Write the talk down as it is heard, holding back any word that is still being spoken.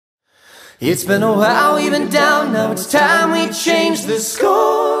It's been a while, we've been down, now it's time we change the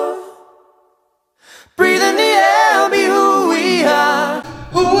score. Breathe in the air, be who we are.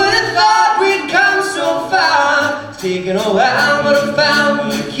 Who would have thought we'd come so far? It's taken a while, but I found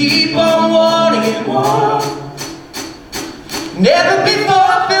we keep on wanting it more. Never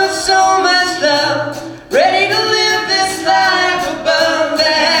before felt so much love, ready to live this life above the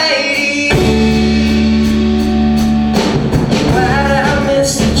hate. Why'd I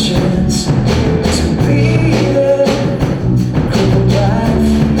miss the chance to be there? Crippled by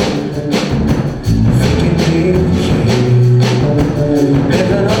fear, thinking we were king.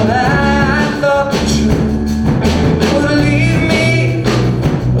 Living a lie I thought the truth would leave me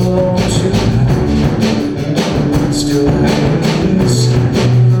alone tonight. Still I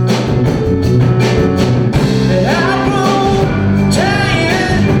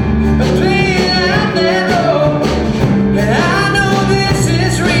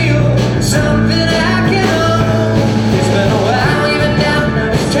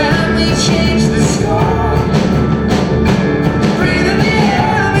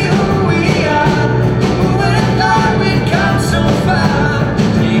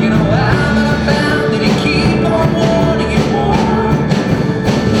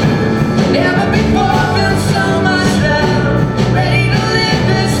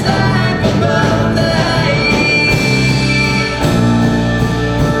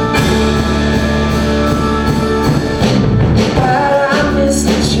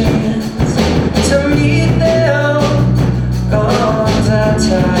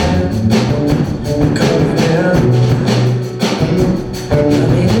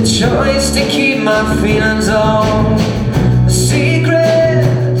feelings on a secret,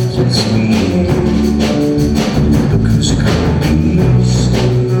 just me, because it could be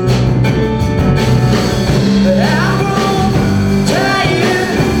still. But I grow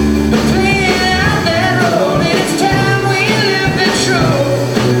tired of playing out that road, and it's time we live the truth.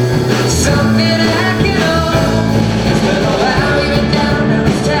 Something I can own. It's been a while, we've been down, now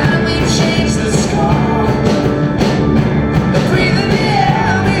it's time we change the score. Breathe in the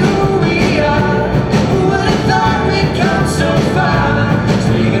air, be who we are. Thought we'd come so far. It's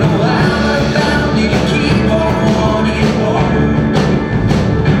taken a while, but I found you to keep on wanting it more.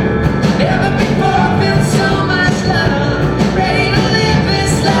 Never before felt so much love, ready to live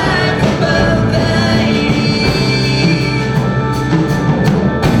this life above the heat.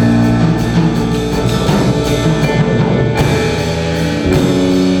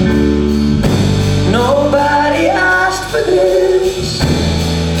 Nobody asked for this,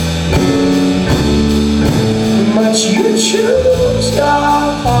 but you choose your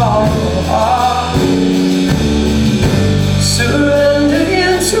heart. Surrender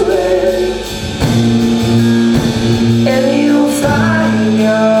into it, and you'll find your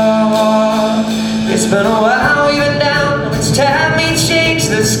heart. It's been a while, we've been down, now it's time we change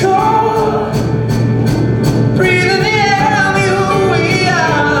the score. Breathe in the air, be who we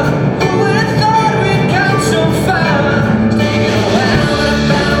are. Who would have thought we'd come so far? It's taken a while, but I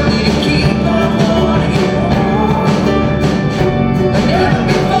found you to keep on wanting it more. Never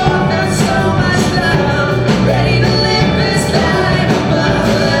before felt so much love, ready to live this life above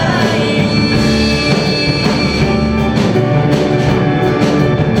the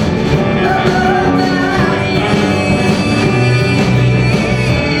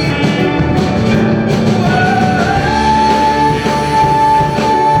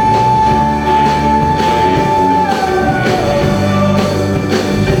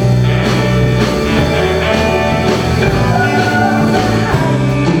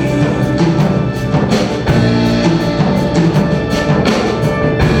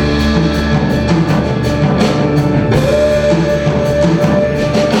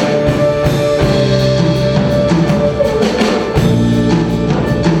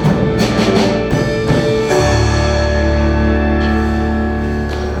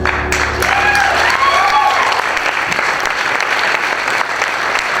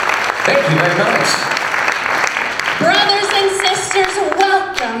Thank you very much. Brothers and sisters,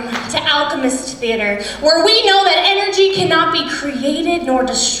 welcome to Alchemist Theatre, where we know that energy cannot be created nor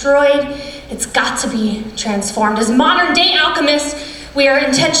destroyed. It's got to be transformed. As modern day alchemists, we are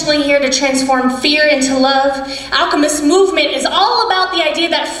intentionally here to transform fear into love. Alchemist movement is all about the idea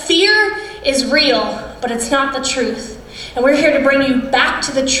that fear is real, but it's not the truth. And we're here to bring you back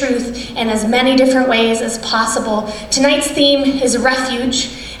to the truth in as many different ways as possible. Tonight's theme is Refuge,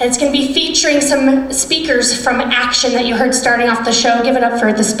 and it's going to be featuring some speakers from Action that you heard starting off the show. Give it up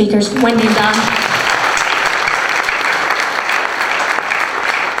for the speakers, Wendy and Don.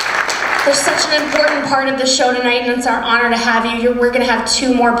 They're such an important part of the show tonight, and it's our honor to have you. We're going to have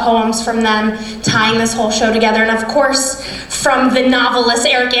 2 more poems from them, tying this whole show together. And of course, from the novelists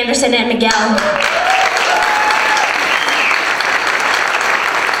Eric Andersen and Miguel.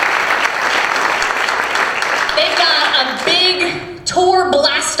 They've got a big tour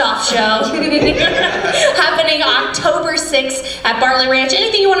blast-off show happening October 6th at Bartley Ranch.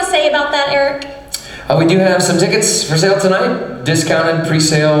 Anything you want to say about that, Eric? We do have some tickets for sale tonight. Discounted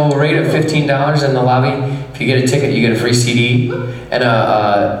pre-sale rate of $15 in the lobby. If you get a ticket, you get a free CD and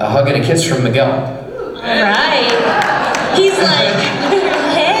a hug and a kiss from Miguel. All right. He's like,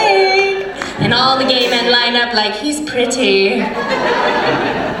 hey. And all the gay men line up like, he's pretty.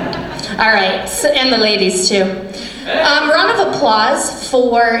 All right, and the ladies too. Round of applause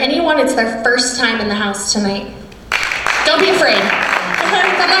for anyone it's their first time in the house tonight. Don't be afraid.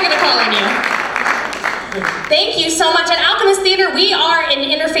 I'm not going to call on you. Thank you so much. At Alchemist Theatre, we are an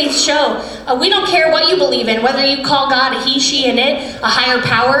interfaith show. We don't care what you believe in, whether you call God a he, she, and it, a higher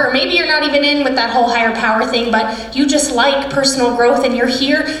power, or maybe you're not even in with that whole higher power thing, but you just like personal growth and you're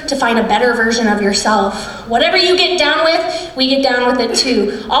here to find a better version of yourself. Whatever you get down with, we get down with it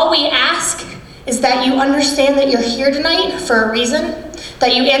too. All we ask is that you understand that you're here tonight for a reason,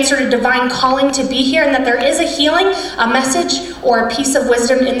 that you answered a divine calling to be here, and that there is a healing, a message, or a piece of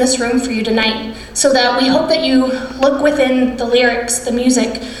wisdom in this room for you tonight. So that we hope that you look within the lyrics, the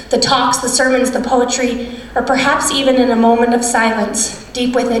music, the talks, the sermons, the poetry, or perhaps even in a moment of silence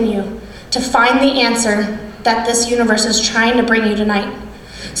deep within you to find the answer that this universe is trying to bring you tonight.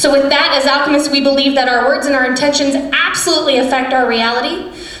 So with that, as alchemists, we believe that our words and our intentions absolutely affect our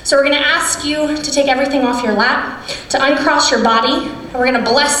reality. So we're going to ask you to take everything off your lap, to uncross your body, and we're going to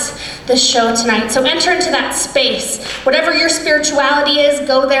bless this show tonight. So enter into that space. Whatever your spirituality is,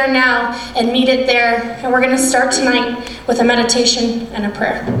 go there now and meet it there. And we're going to start tonight with a meditation and a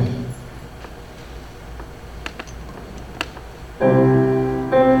prayer.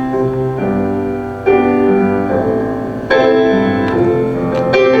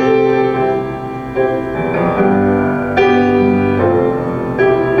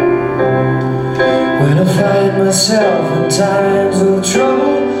 Myself in times of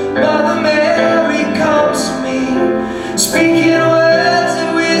trouble, Mother Mary comes to me, speaking words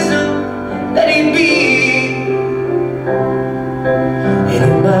of wisdom, let it be. And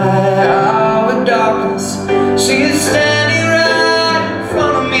in my hour of darkness, she is standing right in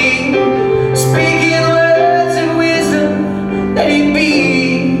front of me, speaking words of wisdom, let it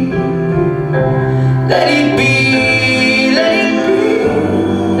be. Let it be.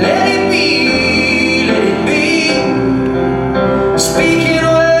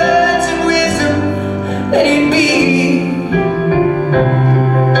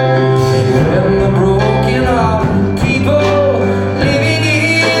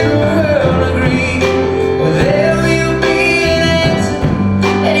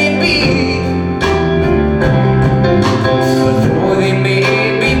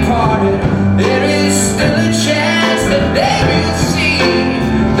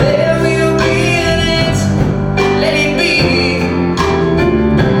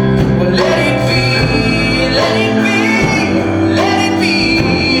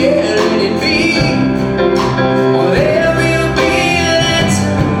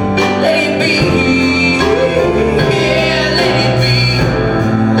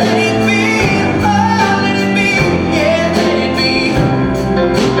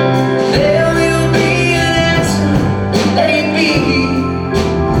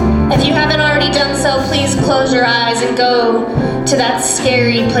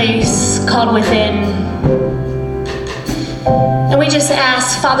 Called within. And we just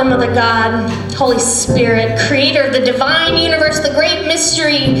ask, Father, Mother, God, Holy Spirit, creator of the divine universe, the great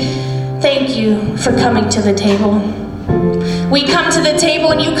mystery, thank you for coming to the table. We come to the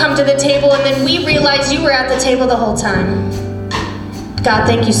table and you come to the table, and then we realize you were at the table the whole time. God,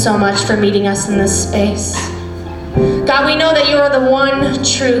 thank you so much for meeting us in this space. God, we know that you are the one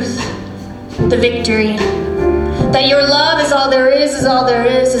truth, the victory. That your love is all there is all there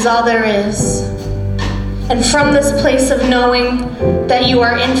is all there is. And from this place of knowing that you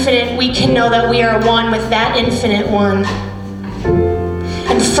are infinite, we can know that we are one with that infinite one.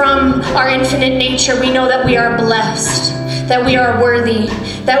 And from our infinite nature, we know that we are blessed, that we are worthy,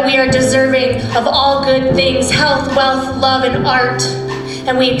 that we are deserving of all good things, health, wealth, love, and art.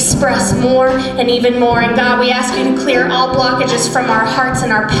 And we express more and even more. And God, we ask you to clear all blockages from our hearts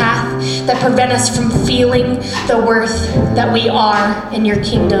and our path that prevent us from feeling the worth that we are in your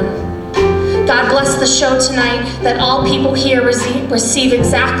kingdom. God, bless the show tonight, that all people here receive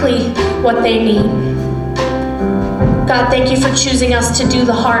exactly what they need. God, thank you for choosing us to do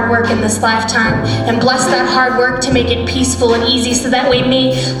the hard work in this lifetime, and bless that hard work to make it peaceful and easy so that we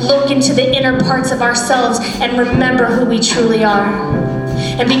may look into the inner parts of ourselves and remember who we truly are.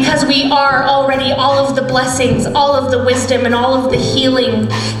 And because we are already all of the blessings, all of the wisdom, and all of the healing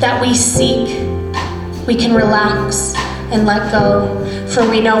that we seek, we can relax and let go, for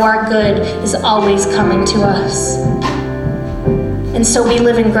we know our good is always coming to us. And so we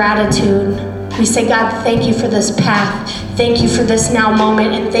live in gratitude. We say, God, thank you for this path. Thank you for this now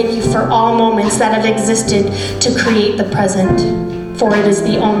moment, and thank you for all moments that have existed to create the present, for it is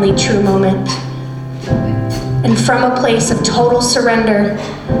the only true moment. And from a place of total surrender,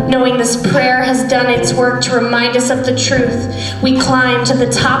 knowing this prayer has done its work to remind us of the truth, we climb to the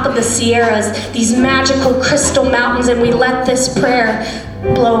top of the Sierras, these magical crystal mountains, and we let this prayer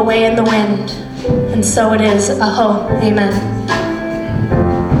blow away in the wind. And so it is. Aho. Amen.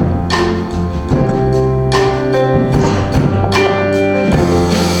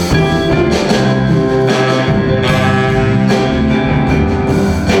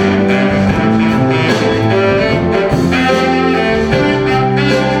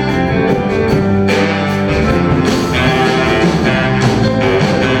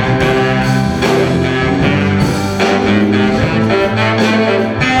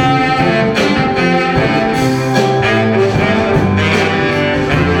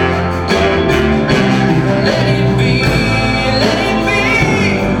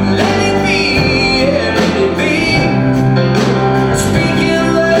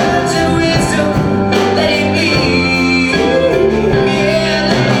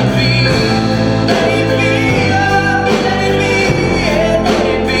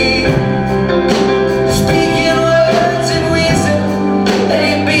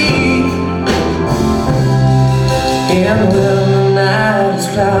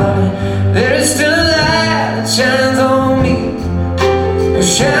 There is still a light that shines on me. It'll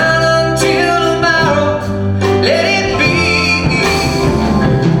shine until tomorrow. Let it be.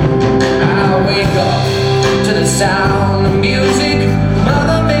 I wake up to the sound of music.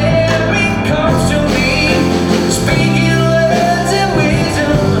 Mother Mary comes to me, speaking words and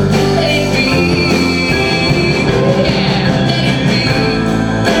wisdom. Let it be. Yeah, let it be.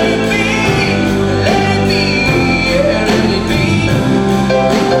 Let it be. Let it be. Yeah, let it be.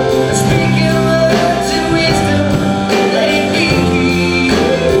 Speaking words and wisdom, let it be.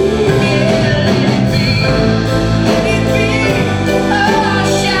 Yeah, let it be. Let it be. Oh,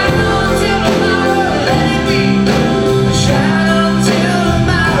 shine until tomorrow. Let it be. Shine until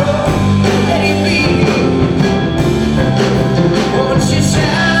tomorrow. Let it be. Won't you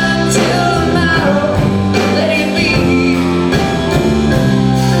shine till tomorrow? Let it be.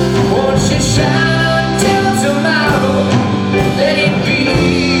 Won't you shine till tomorrow? Let it be.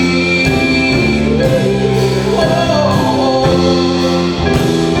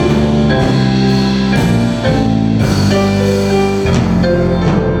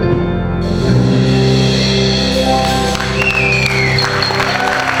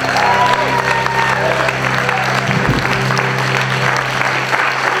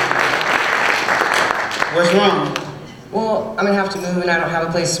 What's wrong? Well, I'm gonna have to move and I don't have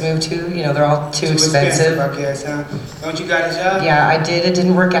a place to move to. You know, they're all too expensive. I guess, huh? Don't you got a job? Yeah, I did. It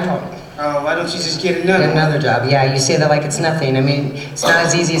didn't work out. Oh, why don't you just get another one? Another job. Yeah, you say that like it's nothing. I mean, it's not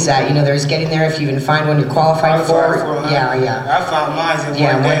as easy as that. You know, there's getting there if you even find one you're qualified for. Huh? Yeah. I found mine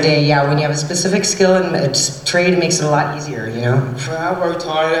in One day. Yeah, when you have a specific skill and a trade, it makes it a lot easier. You know. Well, I worked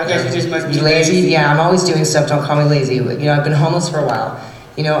hard. I guess you just must be You lazy? Yeah, I'm always doing stuff. Don't call me lazy. You know, I've been homeless for a while.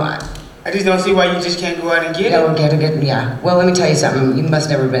 You know. I just don't see why you just can't go out and get Yeah, it. we'll get it. Yeah. Well, let me tell you something. You must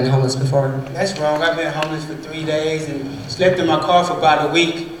never been homeless before. That's wrong. I've been homeless for 3 days and slept in my car for about a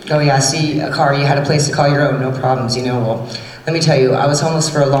week. Oh yeah, see, a car, you had a place to call your own, no problems, you know. Well, let me tell you, I was homeless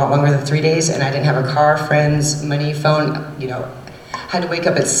for a lot longer than 3 days, and I didn't have a car, friends, money, phone, you know. Had to wake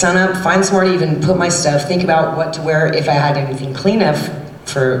up at sunup, find somewhere to even put my stuff, think about what to wear if I had anything clean enough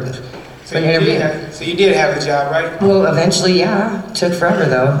for an interview. So you did have a job, right? Well, eventually, yeah. Took forever,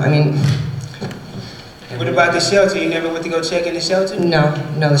 though. I mean... What about the shelter? You never went to go check in the shelter? No,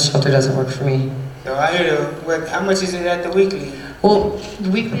 the shelter doesn't work for me. So I hear how much is it at the weekly? Well,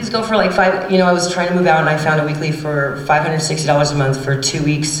 weeklies go for like I was trying to move out and I found a weekly for $560 a month for 2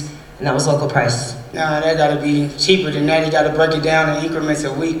 weeks, and that was local price. Nah, that gotta be cheaper than that. You gotta break it down in increments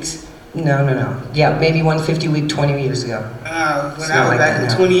of weeks. No. Yeah, maybe 150 a week 20 years ago. When I was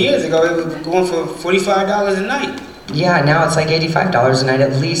back 20 years ago, it was going for $45 a night. Yeah, now it's like $85 a night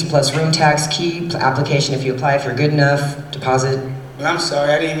at least, plus room tax, key, application if you apply if you're good enough, deposit. Well, I'm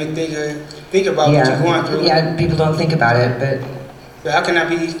sorry, I didn't even think about what you're going through. Yeah, people don't think about it, but how can I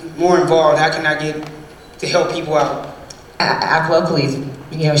be more involved? How can I get to help people out? act locally,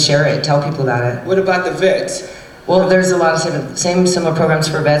 share it, tell people about it. What about the vets? Well, there's a lot of same similar programs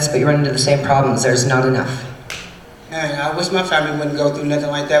for vets, but you run into the same problems. There's not enough. Man, I wish my family wouldn't go through nothing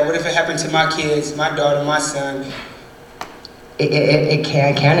like that. What if it happened to my kids, my daughter, my son? It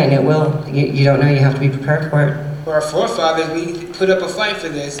can and it will. You don't know, you have to be prepared for it. For our forefathers, we put up a fight for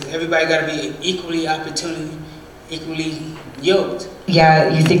this. Everybody got to be equally yoked. Yeah,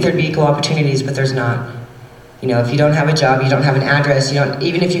 you think there'd be equal opportunities, but there's not. If you don't have a job, you don't have an address,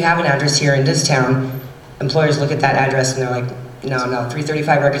 even if you have an address here in this town, employers look at that address and they're like, no,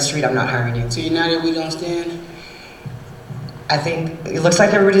 335 Record Street, I'm not hiring you. So united we don't stand? I think it looks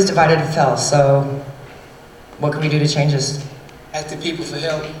like everybody's divided and fell, so what can we do to change this? Ask the people for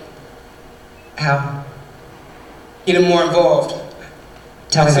help. How? Get them more involved.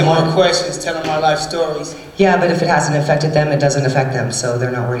 Telling them more questions, tell them our life stories. Yeah, but if it hasn't affected them, it doesn't affect them, so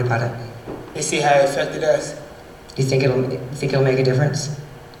they're not worried about it. They see how it affected us. Do you think it'll make a difference?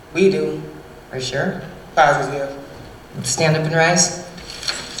 We do. Are you sure? Positive. Stand up and rise.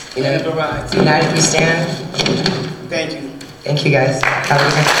 Stand up and rise. United we stand. Thank you. Thank you guys. Have a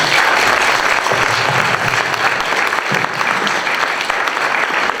good night.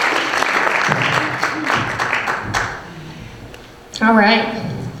 All right,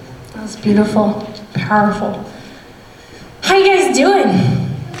 that was beautiful, powerful. How you guys doing?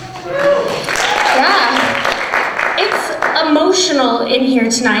 Yeah, it's emotional in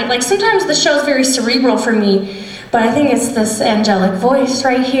here tonight. Like sometimes the show's very cerebral for me, but I think it's this angelic voice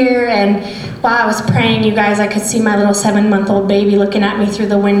right here. And while I was praying, you guys, I could see my little 7-month-old baby looking at me through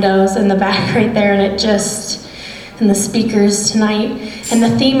the windows in the back right there, and and the speakers tonight, and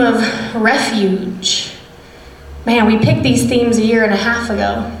the theme of refuge. Man, we picked these themes 1.5 years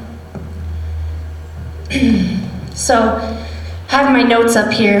ago. So, I have my notes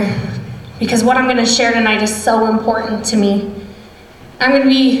up here because what I'm going to share tonight is so important to me. I'm going to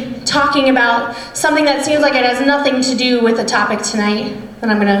be talking about something that seems like it has nothing to do with the topic tonight,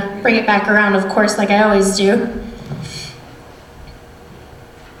 and I'm going to bring it back around, of course, like I always do.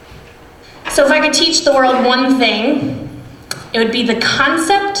 So if I could teach the world one thing, it would be the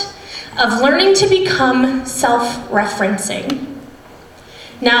concept of learning to become self-referencing.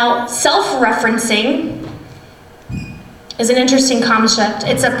 Now, self-referencing is an interesting concept.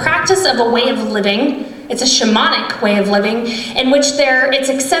 It's a practice of a way of living. It's a shamanic way of living in which it's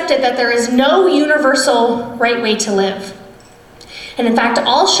accepted that there is no universal right way to live. And in fact,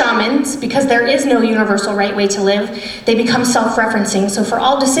 all shamans, because there is no universal right way to live, they become self-referencing. So for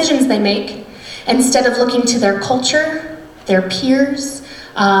all decisions they make, instead of looking to their culture, their peers,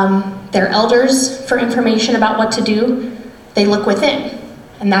 their elders for information about what to do, they look within.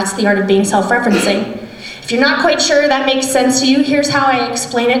 And that's the art of being self-referencing. If you're not quite sure that makes sense to you, here's how I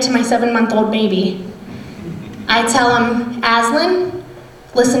explain it to my 7-month-old baby. I tell him, Aslan,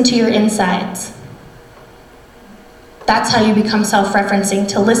 listen to your insides. That's how you become self-referencing,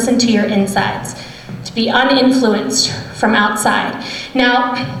 to listen to your insides, to be uninfluenced from outside.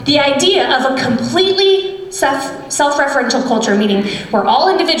 Now, the idea of a completely self-referential culture, meaning where all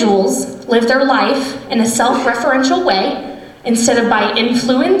individuals live their life in a self-referential way, instead of by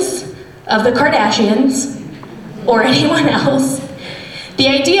influence of the Kardashians or anyone else. The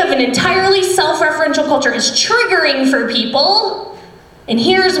idea of an entirely self-referential culture is triggering for people, and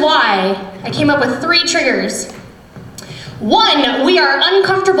here's why. I came up with 3 triggers. 1, we are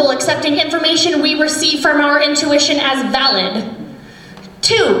uncomfortable accepting information we receive from our intuition as valid.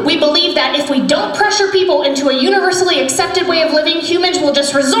 2, we believe that if we don't pressure people into a universally accepted way of living, humans will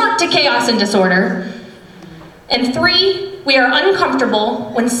just resort to chaos and disorder. And 3, we are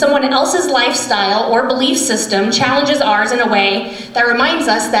uncomfortable when someone else's lifestyle or belief system challenges ours in a way that reminds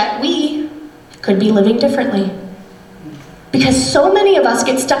us that we could be living differently. Because so many of us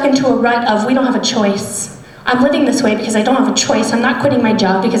get stuck into a rut of we don't have a choice. I'm living this way because I don't have a choice. I'm not quitting my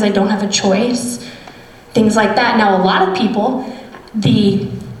job because I don't have a choice. Things like that. Now, a lot of people,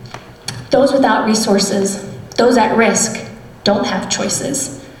 those without resources, those at risk, don't have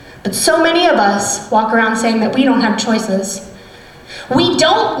choices. But so many of us walk around saying that we don't have choices. We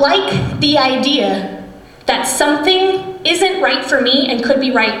don't like the idea that something isn't right for me and could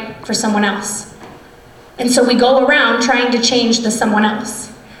be right for someone else. And so we go around trying to change the someone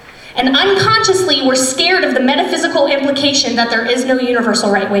else. And unconsciously, we're scared of the metaphysical implication that there is no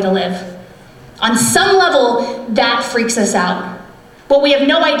universal right way to live. On some level, that freaks us out. What we have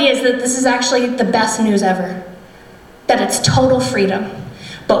no idea is that this is actually the best news ever. That it's total freedom.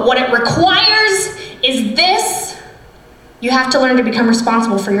 But what it requires is this: you have to learn to become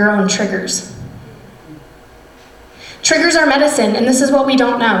responsible for your own triggers. Triggers are medicine, and this is what we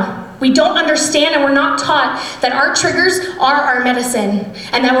don't know. We don't understand and we're not taught that our triggers are our medicine,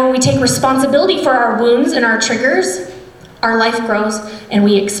 and that when we take responsibility for our wounds and our triggers, our life grows and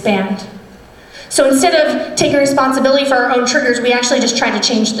we expand. So instead of taking responsibility for our own triggers, we actually just try to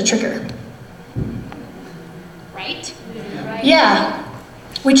change the trigger. Right? Yeah.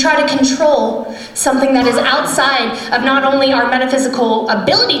 We try to control something that is outside of not only our metaphysical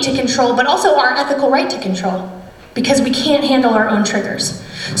ability to control, but also our ethical right to control, because we can't handle our own triggers.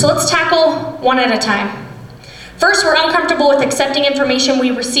 So let's tackle one at a time. First, we're uncomfortable with accepting information we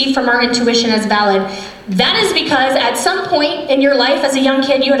receive from our intuition as valid. That is because at some point in your life as a young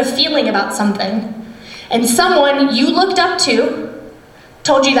kid, you had a feeling about something, and someone you looked up to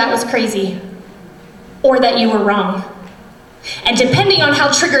told you that was crazy, or that you were wrong. And depending on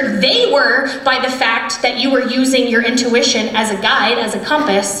how triggered they were by the fact that you were using your intuition as a guide, as a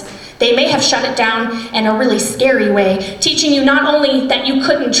compass, they may have shut it down in a really scary way, teaching you not only that you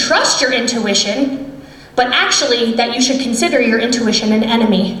couldn't trust your intuition, but actually that you should consider your intuition an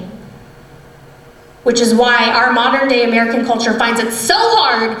enemy. Which is why our modern day American culture finds it so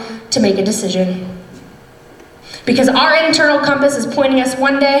hard to make a decision. Because our internal compass is pointing us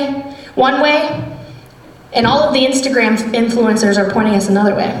one way, and all of the Instagram influencers are pointing us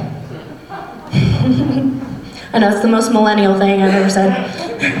another way. I know it's the most millennial thing I've ever said.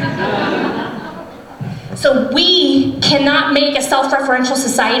 So we cannot make a self-referential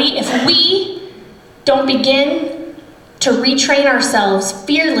society if we don't begin to retrain ourselves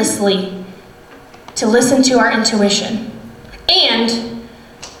fearlessly to listen to our intuition and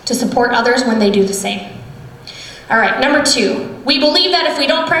to support others when they do the same. All right, number 2, we believe that if we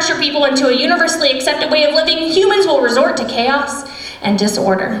don't pressure people into a universally accepted way of living, humans will resort to chaos and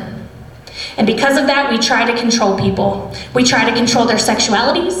disorder. And because of that, we try to control people. We try to control their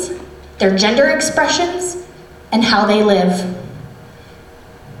sexualities, their gender expressions, and how they live.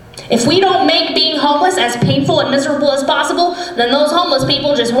 If we don't make being homeless as painful and miserable as possible, then those homeless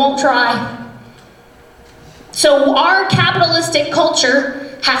people just won't try. So our capitalistic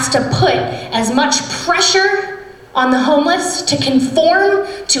culture has to put as much pressure on the homeless to conform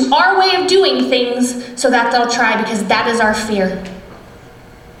to our way of doing things so that they'll try, because that is our fear.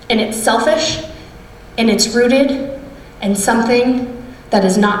 And it's selfish, and it's rooted in something that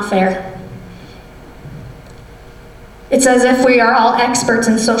is not fair. It's as if we are all experts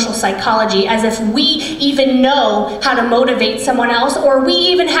in social psychology, as if we even know how to motivate someone else, or we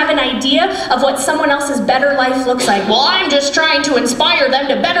even have an idea of what someone else's better life looks like. Well, I'm just trying to inspire them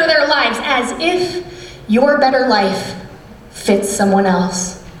to better their lives, as if your better life fits someone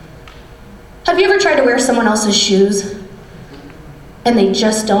else. Have you ever tried to wear someone else's shoes and they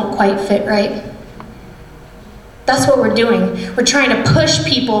just don't quite fit right? That's what we're doing. We're trying to push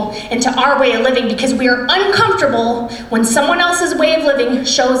people into our way of living because we are uncomfortable when someone else's way of living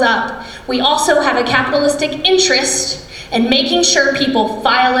shows up. We also have a capitalistic interest in making sure people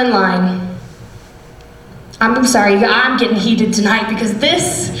file in line. I'm sorry, I'm getting heated tonight because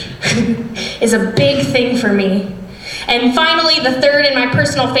this is a big thing for me. And finally, the third and my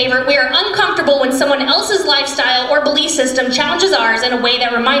personal favorite, we are uncomfortable when someone else's lifestyle or belief system challenges ours in a way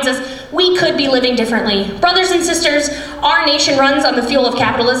that reminds us we could be living differently. Brothers and sisters, our nation runs on the fuel of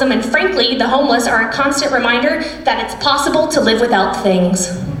capitalism, and frankly, the homeless are a constant reminder that it's possible to live without things.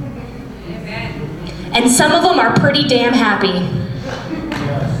 Amen. And some of them are pretty damn happy.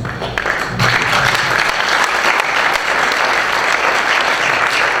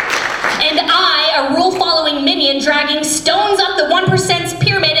 And I, a rule-following minion, dragging stones up the 1%'s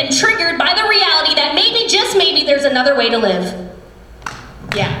pyramid and triggered by the reality that maybe, just maybe, there's another way to live.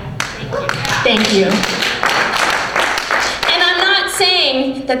 Yeah. Thank you. And I'm not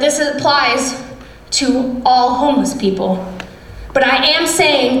saying that this applies to all homeless people, but I am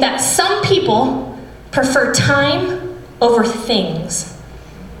saying that some people prefer time over things.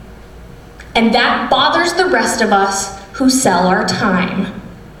 And that bothers the rest of us who sell our time.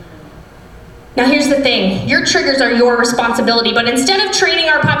 Now here's the thing, your triggers are your responsibility, but instead of training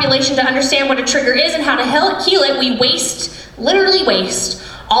our population to understand what a trigger is and how to heal it, we literally waste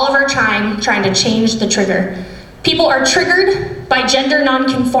all of our time trying to change the trigger. People are triggered by gender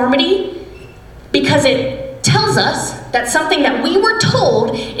nonconformity because it tells us that something that we were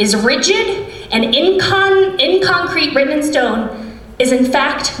told is rigid and in concrete, written in stone, is in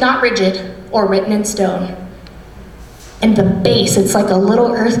fact not rigid or written in stone. And the base, it's like a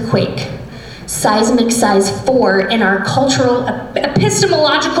little earthquake. Seismic size 4 in our cultural,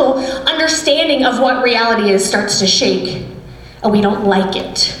 epistemological understanding of what reality is starts to shake, and we don't like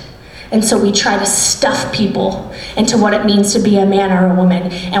it. And so we try to stuff people into what it means to be a man or a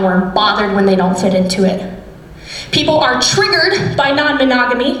woman, and we're bothered when they don't fit into it. People are triggered by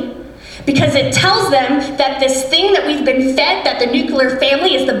non-monogamy Because it tells them that this thing that we've been fed, that the nuclear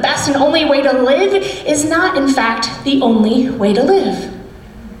family is the best and only way to live, is not, in fact, the only way to live.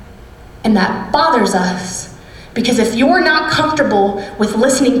 And that bothers us. Because if you're not comfortable with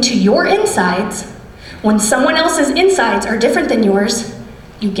listening to your insides, when someone else's insides are different than yours,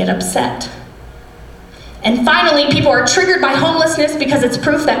 you get upset. And finally, people are triggered by homelessness because it's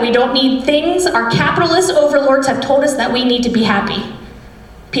proof that we don't need things. Our capitalist overlords have told us that we need to be happy.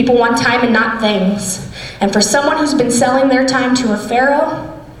 People want time and not things. And for someone who's been selling their time to a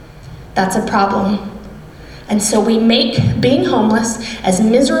pharaoh, that's a problem. And so we make being homeless as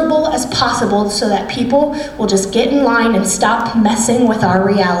miserable as possible so that people will just get in line and stop messing with our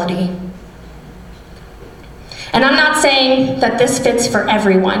reality. And I'm not saying that this fits for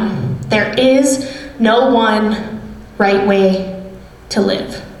everyone. There is no one right way to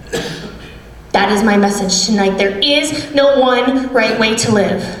live. That is my message tonight. There is no one right way to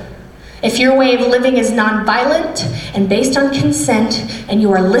live. If your way of living is nonviolent and based on consent, and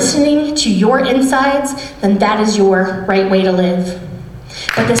you are listening to your insides, then that is your right way to live.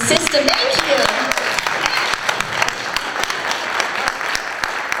 But the system, thank you.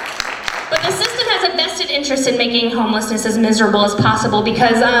 But the system has a vested interest in making homelessness as miserable as possible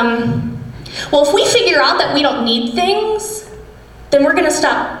because, well, if we figure out that we don't need things, then we're gonna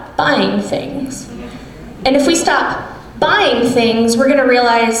stop buying things. And if we stop buying things, we're gonna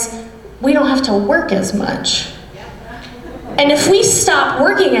realize we don't have to work as much. And if we stop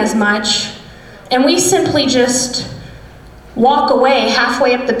working as much, and we simply just walk away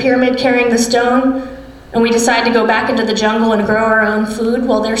halfway up the pyramid carrying the stone, and we decide to go back into the jungle and grow our own food,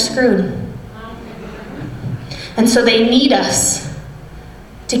 well, they're screwed. And so they need us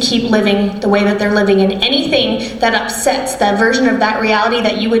to keep living the way that they're living. And anything that upsets that version of that reality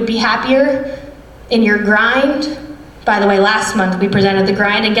that you would be happier in your grind. By the way, last month we presented the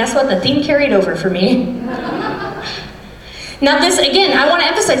grind, and guess what? The theme carried over for me. Now this, again, I want to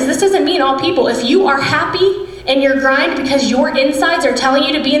emphasize, this doesn't mean all people. If you are happy in your grind because your insides are telling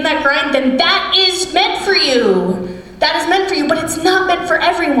you to be in that grind, then that is meant for you. That is meant for you, but it's not meant for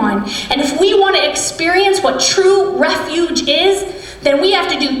everyone. And if we want to experience what true refuge is, then we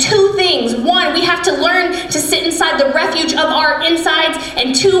have to do two things. One, we have to learn to sit inside the refuge of our insides,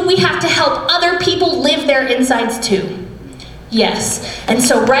 and two, we have to help other people live their insides too. Yes, and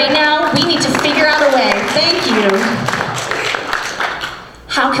so right now, we need to figure out a way, thank you.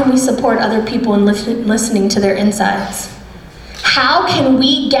 How can we support other people in listening to their insides? How can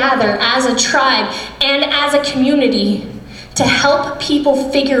we gather as a tribe and as a community to help people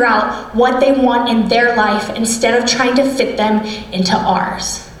figure out what they want in their life instead of trying to fit them into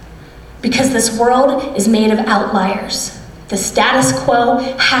ours? Because this world is made of outliers. The status quo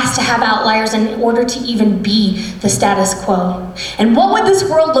has to have outliers in order to even be the status quo. And what would this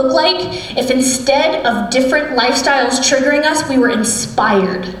world look like if instead of different lifestyles triggering us, we were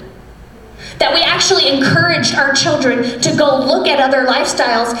inspired? That we actually encouraged our children to go look at other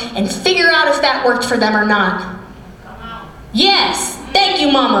lifestyles and figure out if that worked for them or not. Yes, thank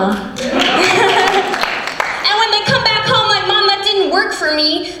you, Mama. And when they come back home like, Mom, that didn't work for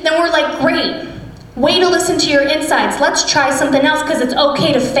me, then we're like, great. Way to listen to your insides. Let's try something else because it's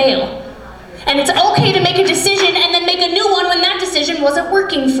okay to fail. And it's okay to make a decision and then make a new one when that decision wasn't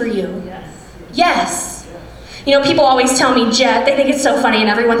working for you. Yes. You know, people always tell me, Jet, they think it's so funny and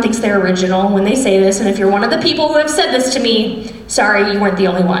everyone thinks they're original when they say this. And if you're one of the people who have said this to me, sorry, you weren't the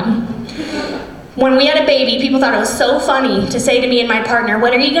only one. When we had a baby, people thought it was so funny to say to me and my partner,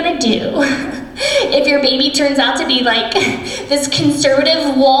 what are you gonna do if your baby turns out to be like this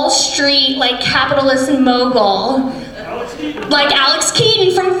conservative Wall Street, like capitalist mogul? Like Alex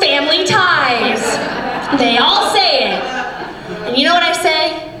Keaton from Family Ties. They all say it. And you know what I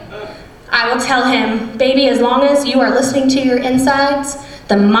say? I will tell him, baby, as long as you are listening to your insides,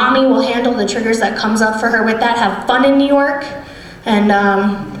 the mommy will handle the triggers that comes up for her with that. Have fun in New York, and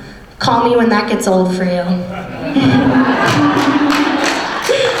call me when that gets old for you.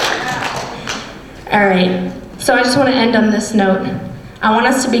 All right, so I just want to end on this note. I want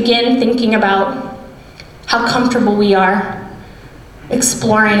us to begin thinking about how comfortable we are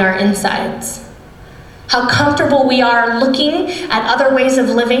exploring our insides. How comfortable we are looking at other ways of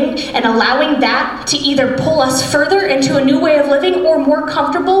living and allowing that to either pull us further into a new way of living or more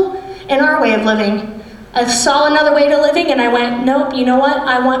comfortable in our way of living. I saw another way to living and I went, nope, you know what?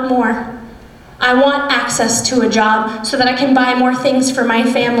 I want more. I want access to a job so that I can buy more things for my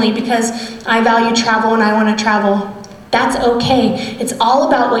family because I value travel and I want to travel. That's okay. It's all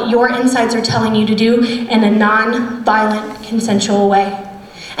about what your insides are telling you to do in a non-violent, consensual way.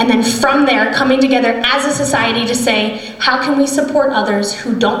 And then from there, coming together as a society to say, how can we support others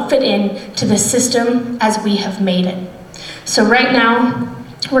who don't fit in to the system as we have made it? So right now,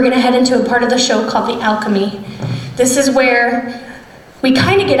 we're gonna head into a part of the show called The Alchemy. This is where we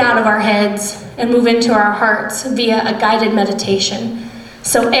kind of get out of our heads and move into our hearts via a guided meditation.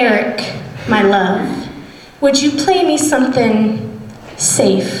 So Eric, my love, would you play me something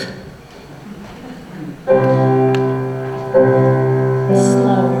safe?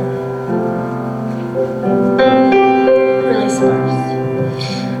 Slow. Really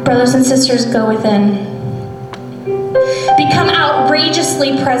sparse. Brothers and sisters, go within. Become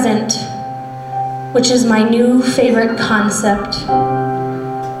outrageously present, which is my new favorite concept.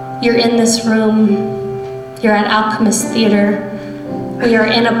 You're in this room. You're at Alchemist Theatre. We are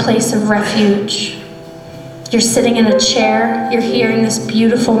in a place of refuge. You're sitting in a chair. You're hearing this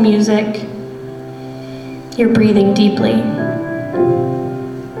beautiful music. You're breathing deeply.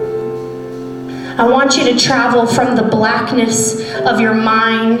 I want you to travel from the blackness of your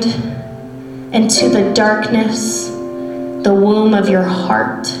mind into the darkness, the womb of your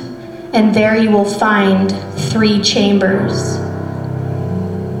heart, and there you will find 3 chambers.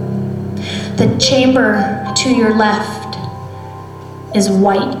 The chamber to your left is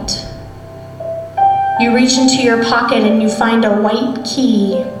white. You reach into your pocket and you find a white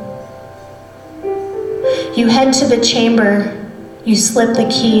key. You head to the chamber, you slip the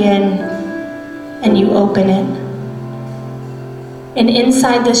key in, and you open it. And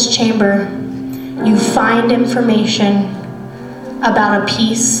inside this chamber, you find information about a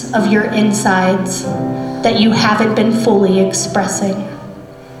piece of your insides that you haven't been fully expressing.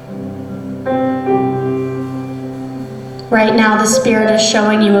 Right now, the Spirit is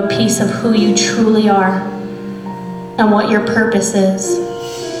showing you a piece of who you truly are and what your purpose is.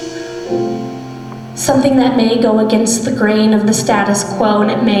 Something that may go against the grain of the status quo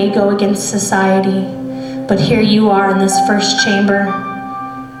and it may go against society. But here you are in this first chamber,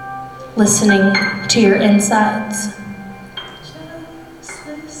 listening to your insides. Just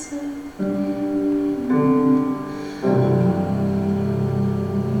listen.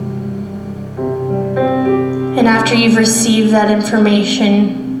 And after you've received that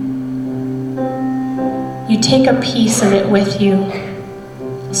information, you take a piece of it with you,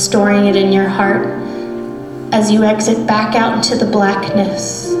 storing it in your heart as you exit back out into the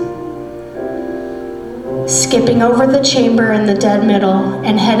blackness, skipping over the chamber in the dead middle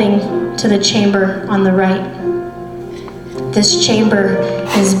and heading to the chamber on the right. This chamber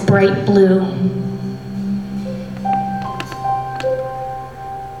is bright blue.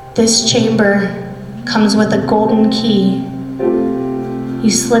 This chamber comes with a golden key.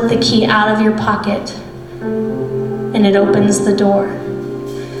 You slip the key out of your pocket and it opens the door.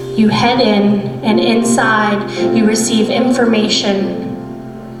 You head in, and inside you receive information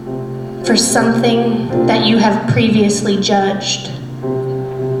for something that you have previously judged.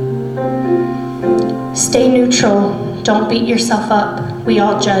 Stay neutral, don't beat yourself up. We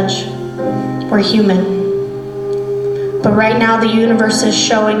all judge, we're human. But right now the universe is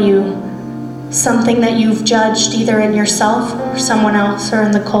showing you something that you've judged either in yourself or someone else or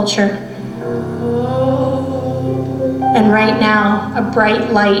in the culture. And right now, a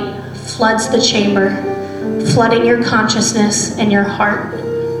bright light floods the chamber, flooding your consciousness and your heart,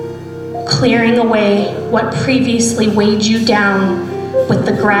 clearing away what previously weighed you down with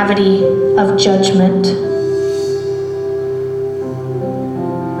the gravity of judgment.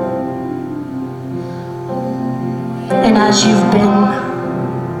 And as you've been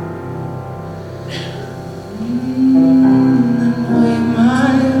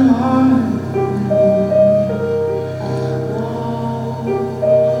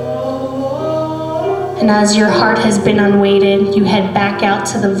And as your heart has been unweighted, you head back out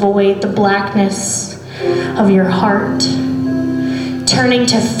to the void, the blackness of your heart, turning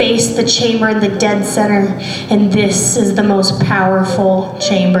to face the chamber in the dead center. And this is the most powerful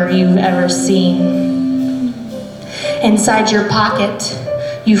chamber you've ever seen. Inside your pocket,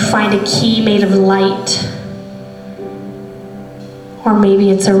 you find a key made of light. Or maybe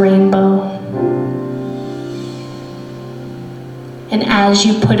it's a rainbow. And as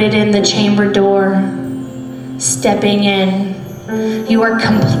you put it in the chamber door, stepping in, you are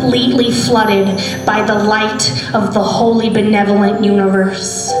completely flooded by the light of the holy benevolent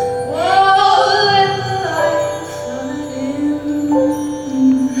universe.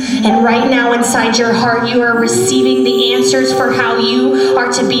 And right now inside your heart, you are receiving the answers for how you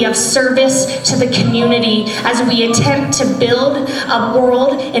are to be of service to the community as we attempt to build a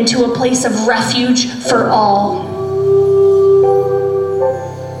world into a place of refuge for all.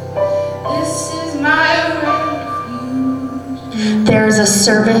 There's a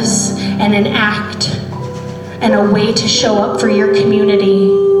service and an act and a way to show up for your community.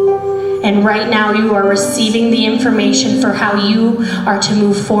 And right now you are receiving the information for how you are to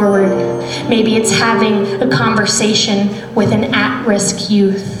move forward. Maybe it's having a conversation with an at-risk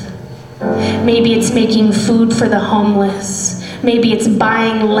youth. Maybe it's making food for the homeless. Maybe it's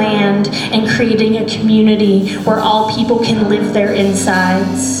buying land and creating a community where all people can live their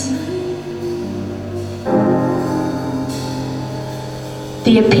insides.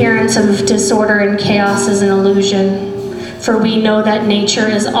 The appearance of disorder and chaos is an illusion. For we know that nature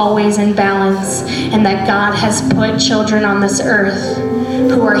is always in balance and that God has put children on this earth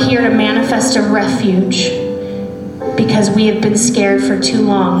who are here to manifest a refuge because we have been scared for too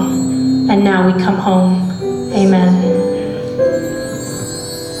long and now we come home. Amen.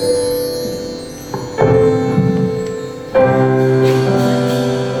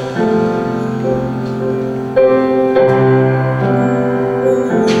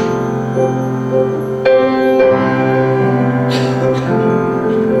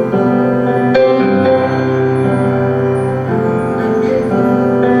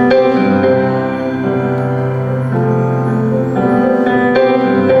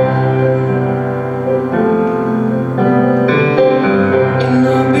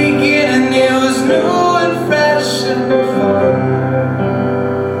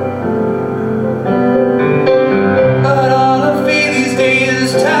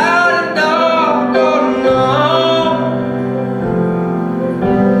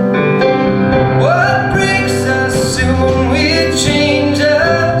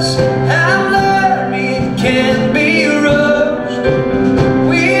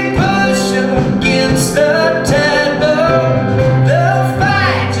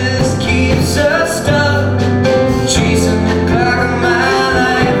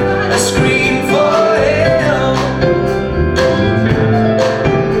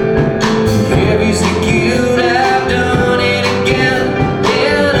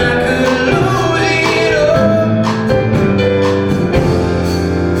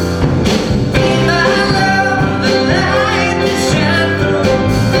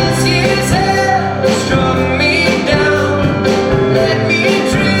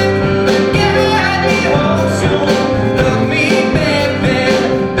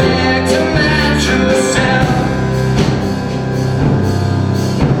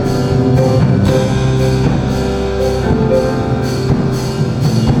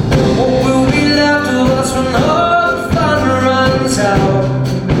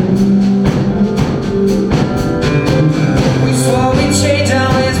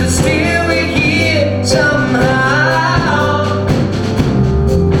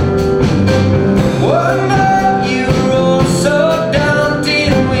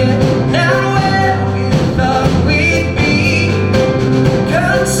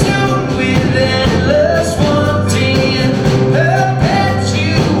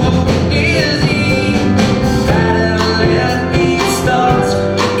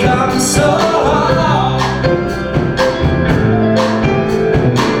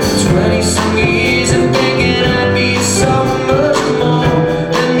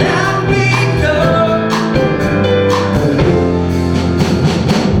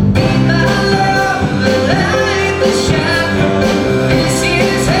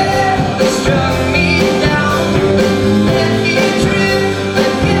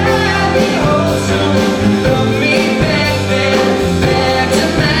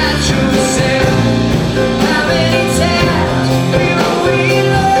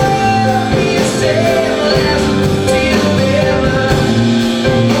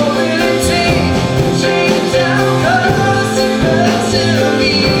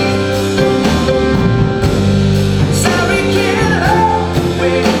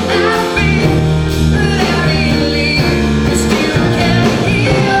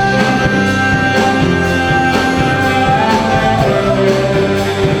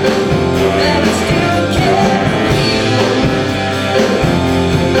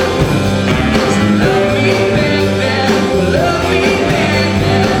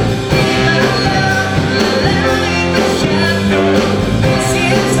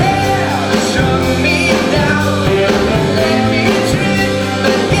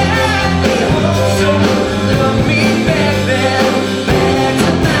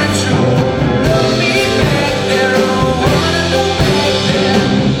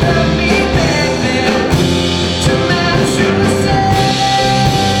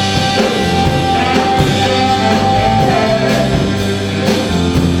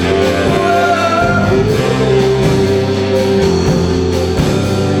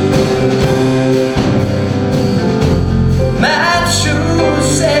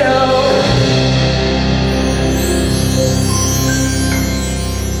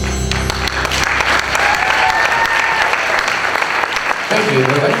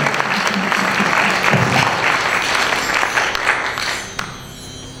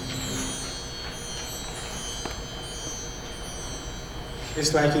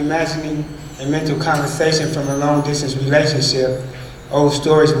 It's like imagining a mental conversation from a long-distance relationship. Old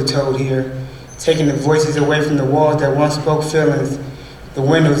stories were told here, taking the voices away from the walls that once spoke feelings, the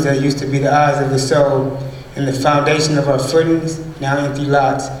windows that used to be the eyes of the soul, and the foundation of our footings, now empty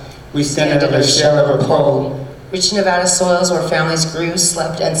lots. We stand under the shell of a pole. Rich Nevada soils where families grew,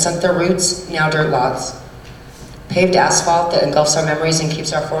 slept, and sunk their roots, now dirt lots. Paved asphalt that engulfs our memories and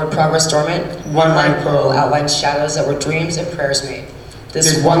keeps our forward progress dormant. One light pole outlines shadows that were dreams and prayers made.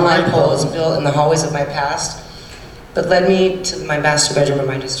 This one light pole is built in the hallways of my past, but led me to my master bedroom of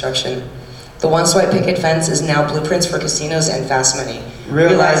my destruction. The once white picket fence is now blueprints for casinos and fast money.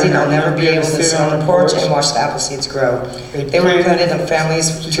 Realizing I'll never be able to sit on the porch and watch the apple seeds grow. They were planted in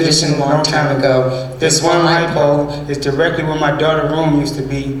family's tradition a long time ago. This one light pole is directly where my daughter's room used to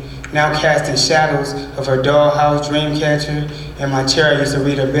be, now casting shadows of her dollhouse, dream catcher, and my chair I used to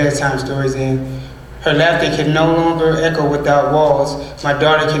read her bedtime stories in. Her laughter can no longer echo without walls. My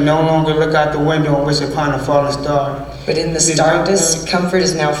daughter can no longer look out the window and wish upon a fallen star. But in this darkness, comfort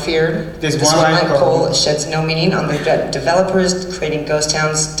is now feared. This one light pole sheds no meaning on the developers, creating ghost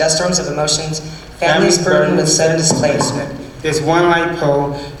towns, dust storms of emotions, families burdened with sudden displacement. This one light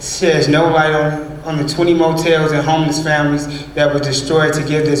pole sheds no light on the 20 motels and homeless families that were destroyed to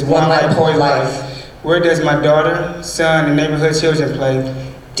give this one light pole life. Where does my daughter, son, and neighborhood children play?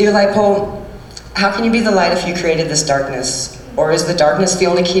 Dear light pole, how can you be the light if you created this darkness? Or is the darkness the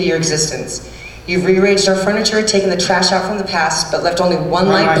only key to your existence? You've rearranged our furniture, taken the trash out from the past, but left only one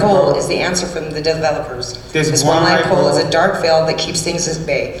light pole is the answer from the developers. This one light pole is a dark veil that keeps things at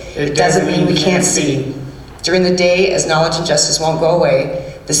bay. It doesn't mean we can't see. During the day, as knowledge and justice won't go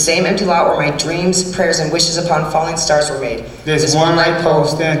away, the same empty lot where my dreams, prayers, and wishes upon falling stars were made. This one light pole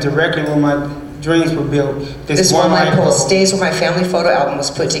stands directly where my dreams were built. This one light pole stays where my family photo album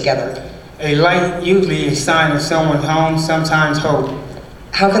was put together. A light usually is a sign of someone's home, sometimes hope.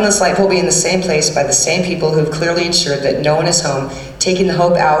 How can this light pole be in the same place by the same people who have clearly ensured that no one is home, taking the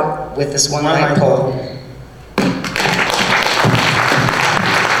hope out with this one light pole?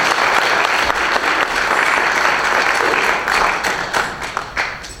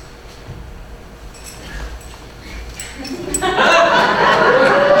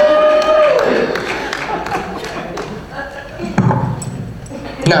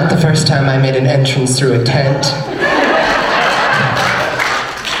 Not the first time I made an entrance through a tent.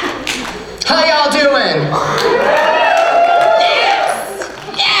 How y'all doing?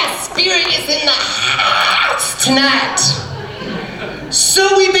 Yes, Spirit is in the house tonight.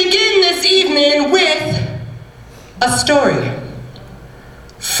 So we begin this evening with a story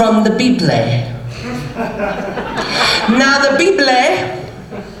from the Bible. Now the Bible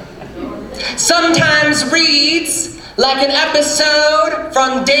sometimes reads like an episode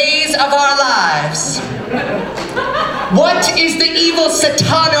from Days of Our Lives. What is the evil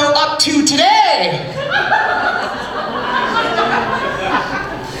Satano up to today?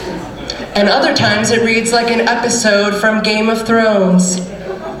 And other times it reads like an episode from Game of Thrones.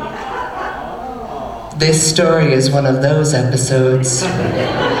 This story is one of those episodes.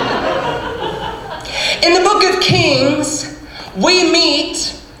 In the book of Kings, we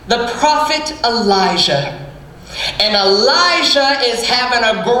meet the prophet Elijah. And Elijah is having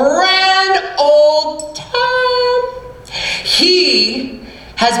a grand old time. He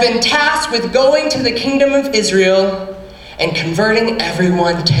has been tasked with going to the kingdom of Israel and converting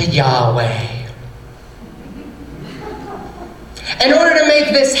everyone to Yahweh. In order to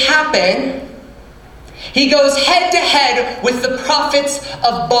make this happen, he goes head to head with the prophets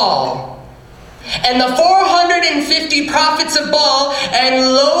of Baal. And the 450 prophets of Baal and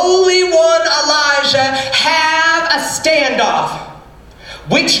lowly one Elijah have a standoff.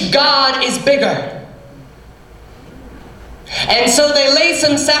 Which God is bigger? And so they lay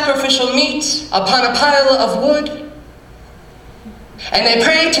some sacrificial meat upon a pile of wood. And they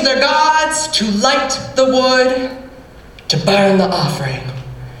pray to their gods to light the wood, to burn the offering.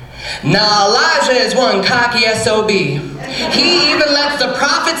 Now Elijah is one cocky SOB. He even lets the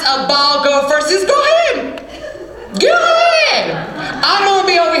prophets of Baal go first. He says, go ahead. Go ahead. I'm going to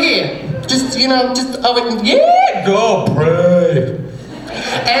be over here. Just over here. Yeah, go pray.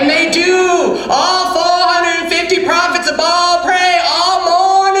 And they do. All 450 prophets of Baal pray all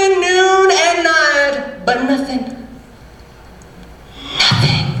morning, noon, and night. But nothing.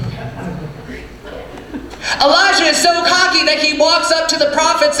 Elijah is so cocky that he walks up to the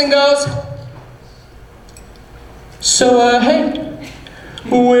prophets and goes, so, hey,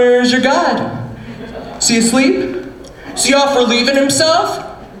 where's your God? Is he asleep? Is he off relieving himself?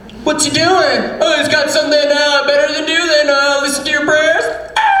 What's he doing? Oh, he's got something better to do than listen to your prayers?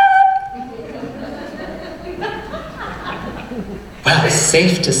 Well, it's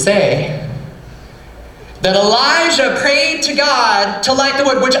safe to say that Elijah prayed to God to light the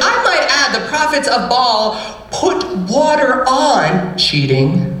wood, which I might add, the prophets of Baal put water on,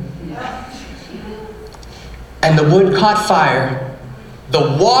 cheating, and the wood caught fire.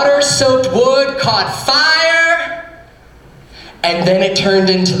 The water-soaked wood caught fire, and then it turned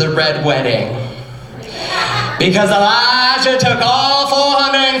into the Red Wedding. Because Elijah took all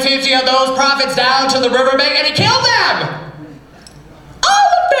 450 of those prophets down to the riverbank and he killed them! All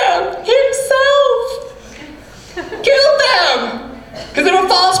of them! Himself! Killed them! Because they were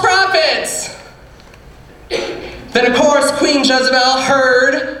false prophets! Then of course Queen Jezebel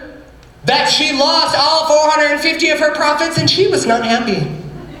heard that she lost all 450 of her prophets and she was not happy.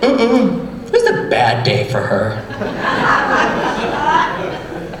 It was a bad day for her.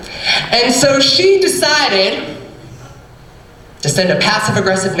 And so she decided to send a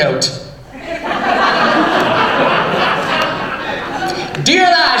passive-aggressive note. Dear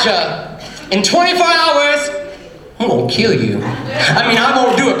Elijah, in 24 hours, I'm gonna kill you. I mean, I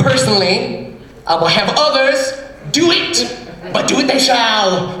won't do it personally. I will have others do it. But do it they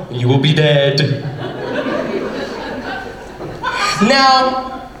shall. You will be dead.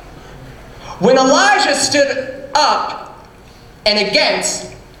 Now, when Elijah stood up and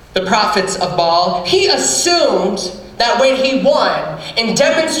against the prophets of Baal, he assumed that when he won and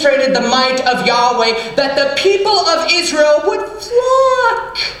demonstrated the might of Yahweh, that the people of Israel would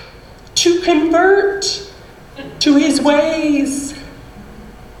flock to convert to his ways.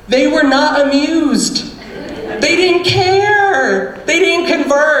 They were not amused. They didn't care. They didn't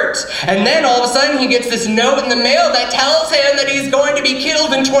convert. And then all of a sudden he gets this note in the mail that tells him that he's going to be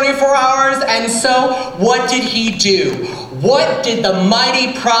killed in 24 hours. And so what did he do? What did the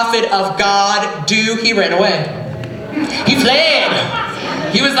mighty prophet of God do? He ran away. He fled.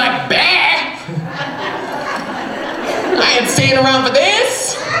 He was like, bah! I ain't staying around for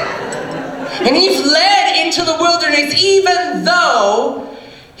this. And he fled into the wilderness even though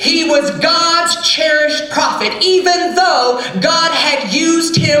he was God's cherished prophet, even though God had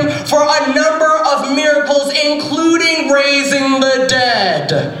used him for a number of miracles, including raising the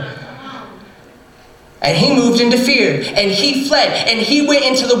dead. And he moved into fear, and he fled, and he went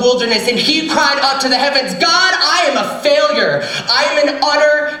into the wilderness, and he cried up to the heavens, God, I am a failure. I am an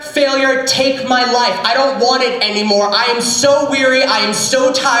utter failure. Take my life. I don't want it anymore. I am so weary. I am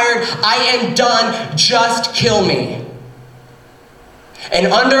so tired. I am done. Just kill me. And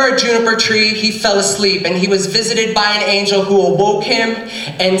under a juniper tree, he fell asleep, and he was visited by an angel who awoke him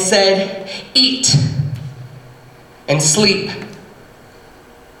and said, eat and sleep.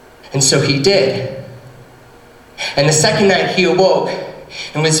 And so he did. And the second night he awoke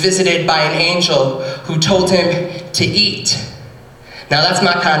and was visited by an angel who told him to eat. Now that's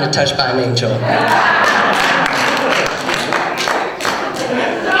my kind of touch by an angel.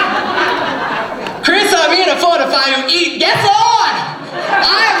 Chris, I'm here to fortify you. Eat. Yes, Lord!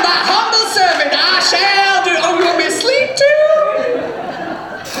 I am thy humble servant. I shall do. Oh, you want me to sleep too?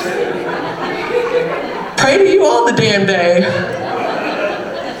 Pray to you all the damn day.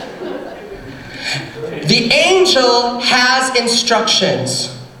 The angel has instructions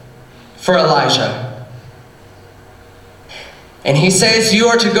for Elijah. And he says you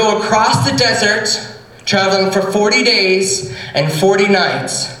are to go across the desert, traveling for 40 days and 40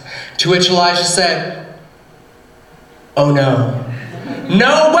 nights. To which Elijah said, oh no.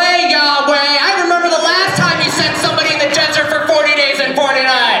 No way, Yahweh! I remember the last time you sent somebody in the desert for 40 days and 40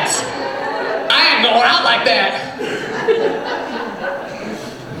 nights. I ain't going out like that.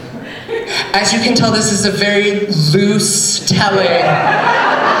 As you can tell, this is a very loose telling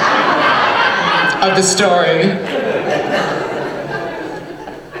of the story.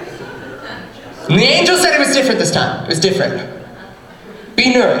 And the angel said it was different this time. It was different.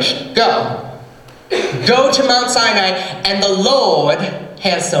 Be nourished. Go. Go to Mount Sinai, and the Lord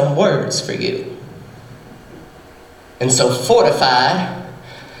has some words for you. And so fortified,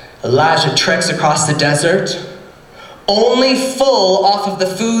 Elijah treks across the desert, only full off of the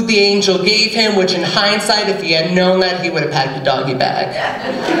food the angel gave him, which in hindsight, if he had known that, he would have packed a doggy bag.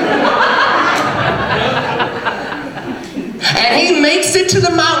 And he makes it to the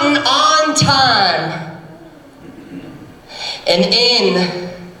mountain on time. And in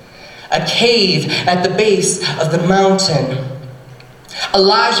a cave at the base of the mountain,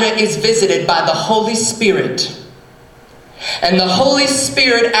 Elijah is visited by the Holy Spirit. And the Holy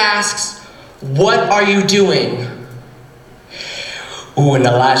Spirit asks, what are you doing? Ooh, and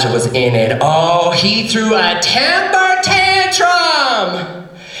Elijah was in it. Oh, he threw a temper tantrum.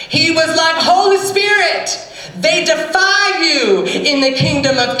 He was like, Holy Spirit, They defy you in the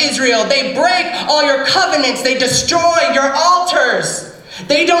kingdom of Israel. They break all your covenants. They destroy your altars.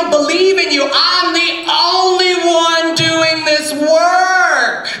 They don't believe in you. I'm the only one doing this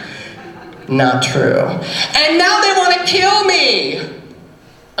work. Not true. And now they want to kill me.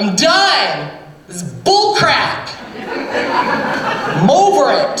 I'm done. This is bullcrap. I'm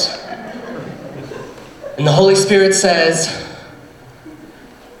over it. And the Holy Spirit says,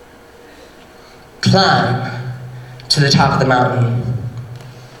 climb to the top of the mountain,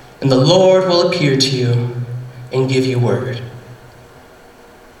 and the Lord will appear to you and give you word.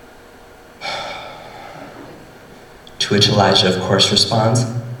 To which Elijah, of course, responds,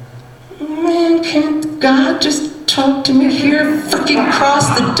 man, can't God just talk to me here, freaking cross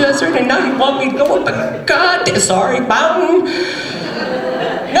the desert, and now you want me to go up a mountain?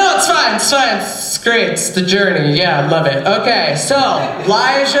 No, it's fine, it's great, it's the journey, yeah, I love it. Okay, so,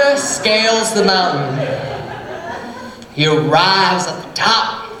 Elijah scales the mountain. He arrives at the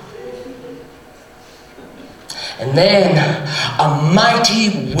top. And then, a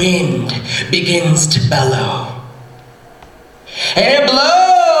mighty wind begins to bellow. And it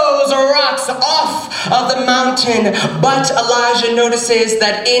blows rocks off of the mountain, but Elijah notices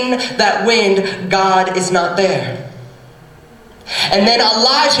that in that wind, God is not there. And then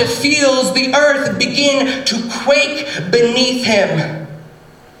Elijah feels the earth begin to quake beneath him.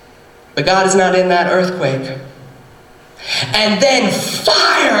 But God is not in that earthquake. And then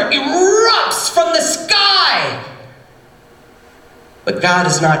fire erupts from the sky. But God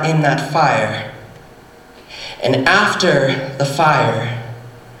is not in that fire. And after the fire,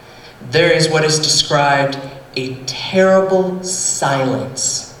 there is what is described a terrible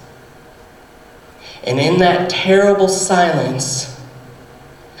silence. And in that terrible silence,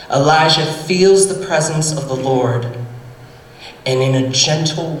 Elijah feels the presence of the Lord. And in a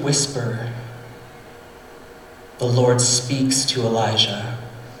gentle whisper, the Lord speaks to Elijah.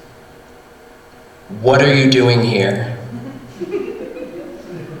 What are you doing here?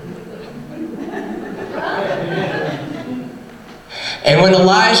 And when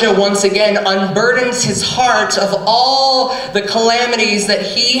Elijah once again unburdens his heart of all the calamities that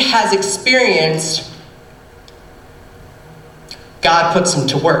he has experienced, God puts him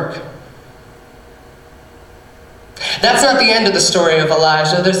to work. That's not the end of the story of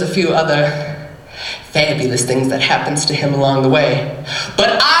Elijah. There's a few other fabulous things that happens to him along the way.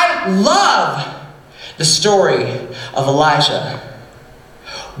 But I love the story of Elijah.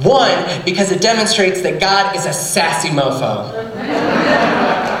 One, because it demonstrates that God is a sassy mofo.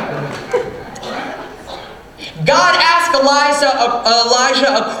 God asked Elijah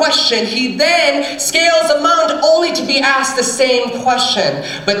a question. He then scales a mountain only to be asked the same question.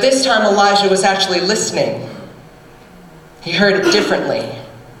 But this time Elijah was actually listening. He heard it differently.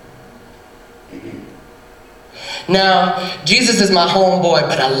 Now, Jesus is my homeboy,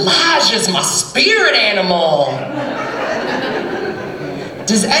 but Elijah's my spirit animal.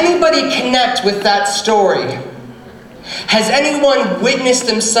 Does anybody connect with that story? Has anyone witnessed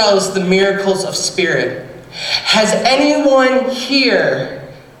themselves the miracles of spirit? Has anyone here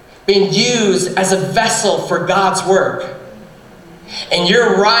been used as a vessel for God's work? And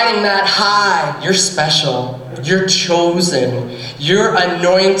you're riding that high. You're special. You're chosen. You're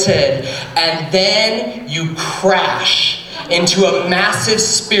anointed. And then you crash into a massive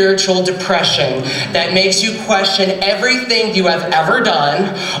spiritual depression that makes you question everything you have ever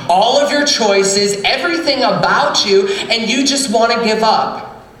done, all of your choices, everything about you, and you just want to give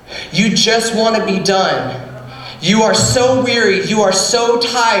up. You just want to be done. You are so weary. You are so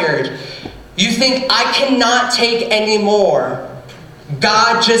tired. You think, I cannot take any more.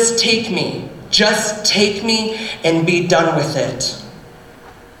 God, just take me. Just take me and be done with it.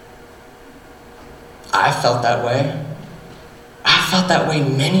 I felt that way. I felt that way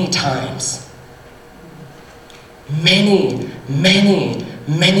many times. Many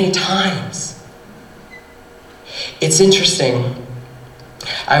times. It's interesting.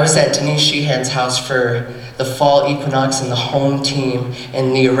 I was at Denise Sheehan's house for the fall equinox and the home team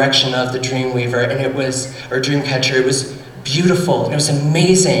and the erection of the Dreamweaver, and it was, or Dreamcatcher, it was beautiful, and it was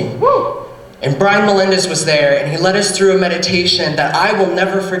amazing. Woo! And Brian Melendez was there, and he led us through a meditation that I will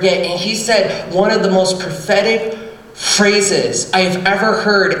never forget, and he said one of the most prophetic phrases I have ever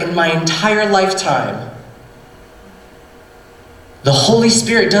heard in my entire lifetime. The Holy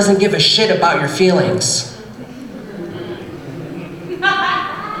Spirit doesn't give a shit about your feelings.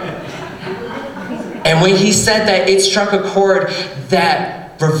 And when he said that, it struck a chord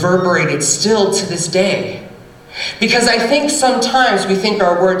that reverberated still to this day. Because I think sometimes we think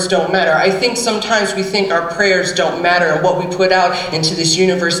our words don't matter. I think sometimes we think our prayers don't matter and what we put out into this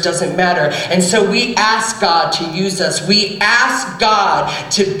universe doesn't matter. And so we ask God to use us. We ask God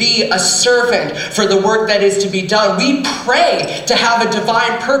to be a servant for the work that is to be done. We pray to have a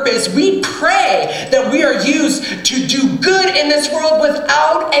divine purpose. We pray that we are used to do good in this world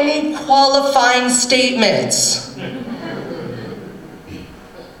without any qualifying statements.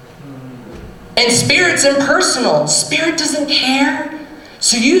 And Spirit's impersonal. Spirit doesn't care.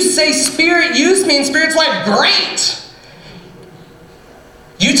 So you say, Spirit, use me, and Spirit's like, great.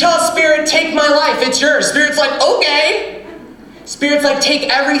 You tell Spirit, take my life, it's yours. Spirit's like, okay. Spirit's like, take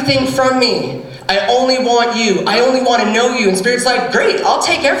everything from me. I only want you. I only want to know you. And Spirit's like, great, I'll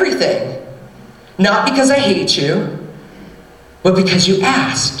take everything. Not because I hate you, but because you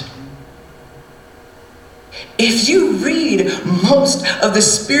asked. If you read most of the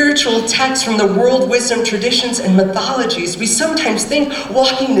spiritual texts from the world wisdom traditions and mythologies, we sometimes think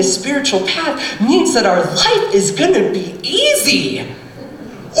walking the spiritual path means that our life is going to be easy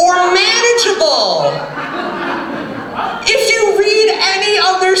or manageable. If you read any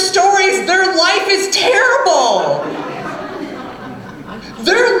of their stories, their life is terrible.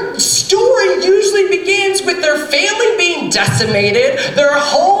 Their story usually begins with their family being decimated, their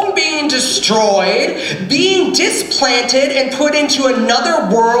home being destroyed, being displanted and put into another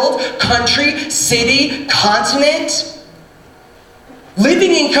world, country, city, continent,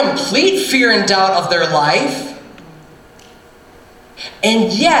 living in complete fear and doubt of their life,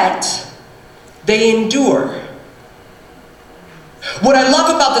 and yet they endure. What I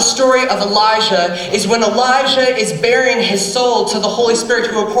love about the story of Elijah is when Elijah is bearing his soul to the Holy Spirit,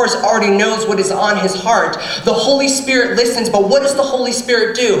 who of course already knows what is on his heart, the Holy Spirit listens, but what does the Holy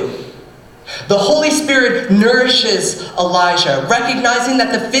Spirit do? The Holy Spirit nourishes Elijah, recognizing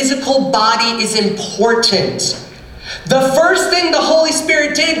that the physical body is important. The first thing the Holy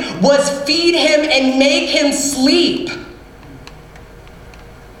Spirit did was feed him and make him sleep,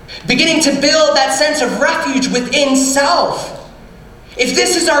 beginning to build that sense of refuge within self. If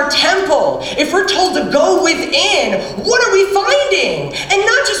this is our temple, if we're told to go within, what are we finding? And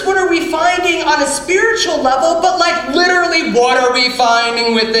not just what are we finding on a spiritual level, but like literally, what are we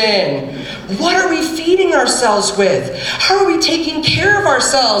finding within? What are we feeding ourselves with? How are we taking care of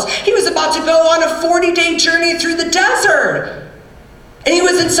ourselves? He was about to go on a 40-day journey through the desert. And he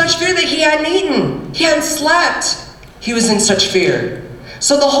was in such fear that he hadn't eaten. He hadn't slept. He was in such fear.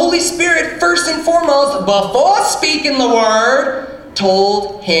 So the Holy Spirit, first and foremost, before speaking the word,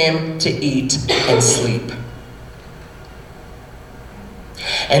 told him to eat and sleep.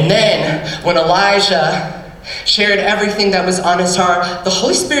 And then, when Elijah shared everything that was on his heart, the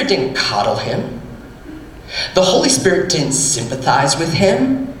Holy Spirit didn't coddle him. The Holy Spirit didn't sympathize with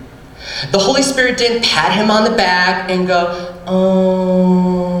him. The Holy Spirit didn't pat him on the back and go,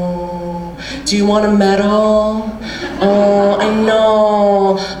 oh, do you want a medal? Oh, I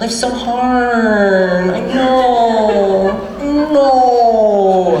know, life's so hard, I know.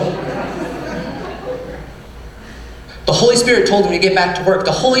 No. The Holy Spirit told him to get back to work.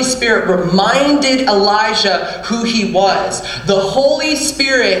 The Holy Spirit reminded Elijah who he was. The Holy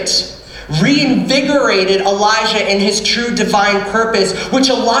Spirit reinvigorated Elijah in his true divine purpose, which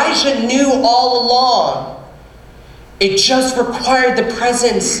Elijah knew all along. It just required the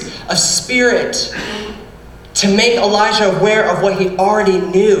presence of Spirit to make Elijah aware of what he already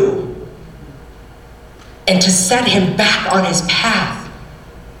knew, and to set him back on his path.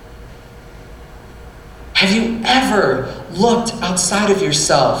 Have you ever looked outside of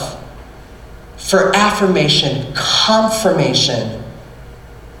yourself for affirmation, confirmation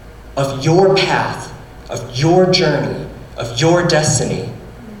of your path, of your journey, of your destiny?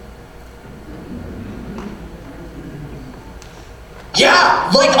 Yeah,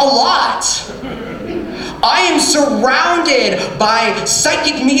 like a lot. I am surrounded by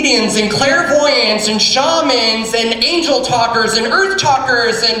psychic mediums and clairvoyants and shamans and angel talkers and earth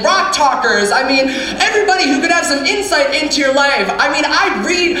talkers and rock talkers. I mean, everybody who could have some insight into your life. I mean, I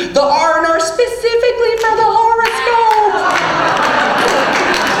read the R&R specifically for the horoscope.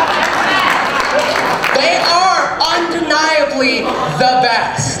 They are undeniably the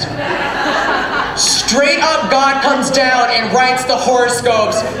best. Straight up, God comes down and writes the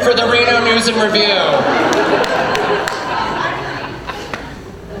horoscopes for the Reno News and Review.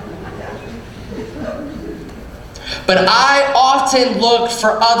 But I often look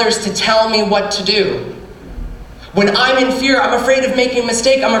for others to tell me what to do. When I'm in fear, I'm afraid of making a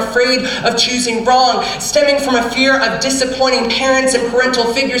mistake. I'm afraid of choosing wrong, stemming from a fear of disappointing parents and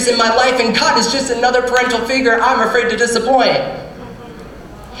parental figures in my life. And God is just another parental figure I'm afraid to disappoint.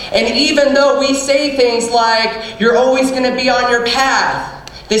 And even though we say things like, you're always going to be on your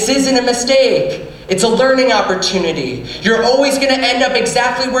path, this isn't a mistake, it's a learning opportunity. You're always going to end up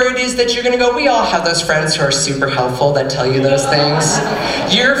exactly where it is that you're going to go. We all have those friends who are super helpful that tell you those things.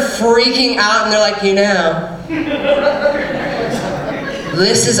 You're freaking out and they're like, you know,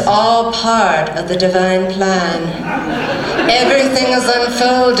 this is all part of the divine plan. Everything is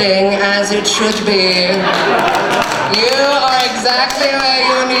unfolding as it should be. You are exactly where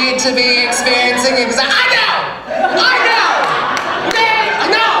you need to be experiencing exactly. I know! Okay, I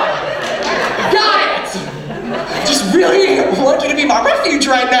know! Got it! Just really want you to be my refuge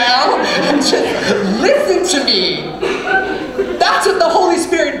right now. Just listen to me. That's what the Holy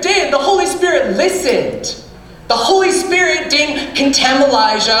Spirit did. The Holy Spirit listened. The Holy Spirit didn't condemn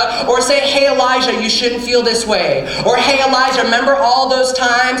Elijah or say, hey Elijah, you shouldn't feel this way. Or hey Elijah, remember all those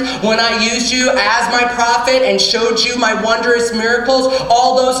times when I used you as my prophet and showed you my wondrous miracles?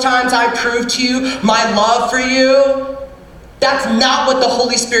 All those times I proved to you my love for you? That's not what the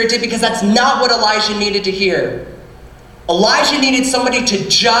Holy Spirit did, because that's not what Elijah needed to hear. Elijah needed somebody to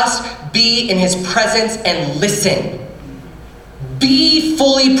just be in his presence and listen. Be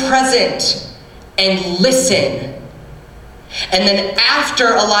fully present and listen. And then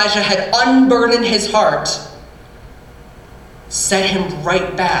after Elijah had unburdened his heart, set him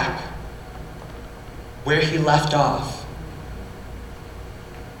right back where he left off.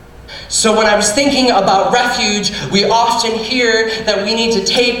 So when I was thinking about refuge, we often hear that we need to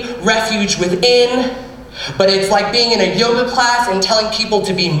take refuge within, but it's like being in a yoga class and telling people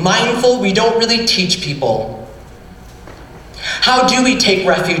to be mindful. We don't really teach people. How do we take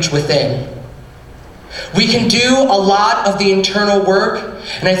refuge within? We can do a lot of the internal work,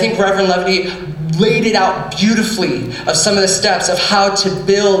 and I think Reverend Levity laid it out beautifully of some of the steps of how to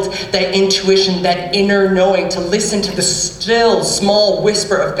build that intuition, that inner knowing, to listen to the still small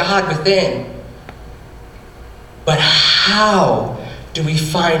whisper of God within. But how do we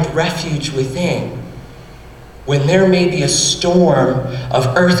find refuge within when there may be a storm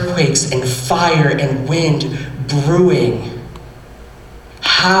of earthquakes and fire and wind brewing?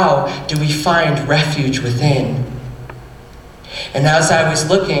 How do we find refuge within? And as I was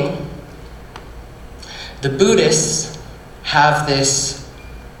looking, the Buddhists have this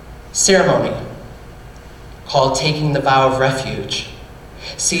ceremony called taking the vow of refuge.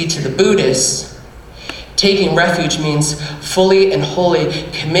 See, to the Buddhists, taking refuge means fully and wholly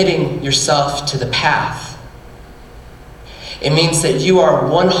committing yourself to the path. It means that you are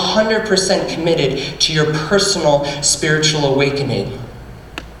 100% committed to your personal spiritual awakening.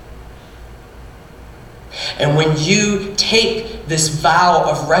 And when you take this vow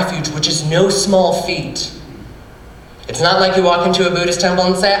of refuge, which is no small feat, it's not like you walk into a Buddhist temple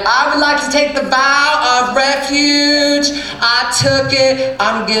and say, I would like to take the vow of refuge. I took it,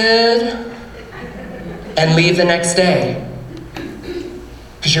 I'm good. And leave the next day.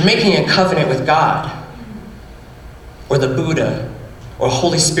 Because you're making a covenant with God, or the Buddha, or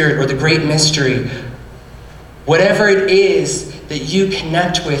Holy Spirit, or the Great Mystery. Whatever it is that you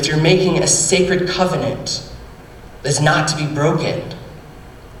connect with, you're making a sacred covenant that's not to be broken.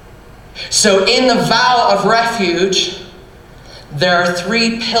 So in the vow of refuge, there are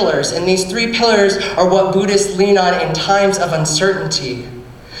 3 pillars, and these 3 pillars are what Buddhists lean on in times of uncertainty.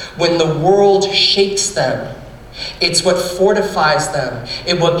 When the world shakes them, it's what fortifies them.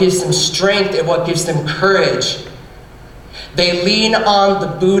 It's what gives them strength. It's what gives them courage. They lean on the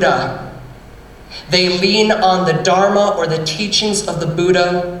Buddha. They lean on the Dharma or the teachings of the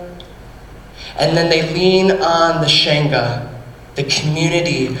Buddha. And then they lean on the Sangha, the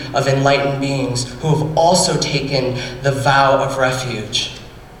community of enlightened beings who have also taken the vow of refuge.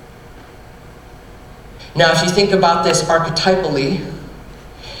 Now, if you think about this archetypally,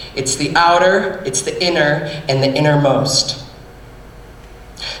 it's the outer, it's the inner, and the innermost.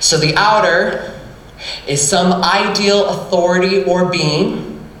 So the outer is some ideal authority or being.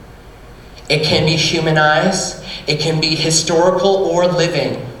 It can be humanized, it can be historical or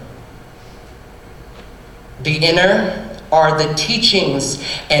living. The inner are the teachings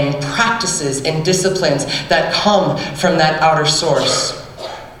and practices and disciplines that come from that outer source.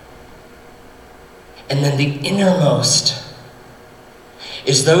 And then the innermost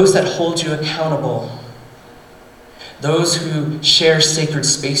is those that hold you accountable, those who share sacred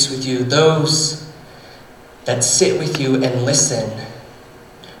space with you, those that sit with you and listen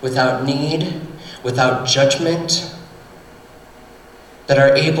without need, without judgment, that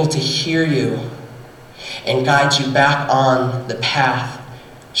are able to hear you and guide you back on the path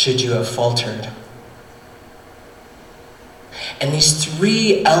should you have faltered. And these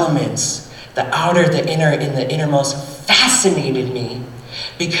 3 elements, the outer, the inner, and the innermost, fascinated me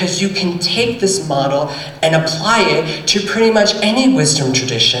because you can take this model and apply it to pretty much any wisdom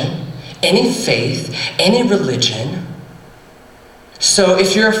tradition, any faith, any religion. So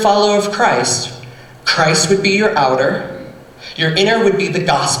if you're a follower of Christ, Christ would be your outer, your inner would be the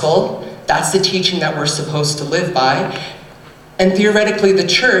gospel. That's the teaching that we're supposed to live by. And theoretically, the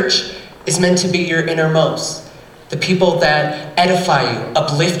church is meant to be your innermost. The people that edify you,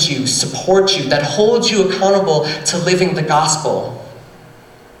 uplift you, support you, that hold you accountable to living the gospel.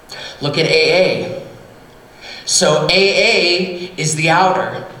 Look at AA. So AA is the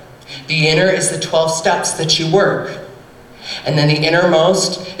outer. The inner is the 12 steps that you work. And then the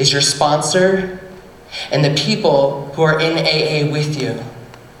innermost is your sponsor and the people who are in AA with you.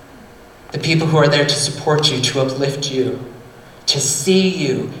 The people who are there to support you, to uplift you, to see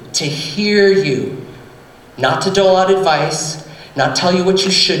you, to hear you. Not to dole out advice, not tell you what you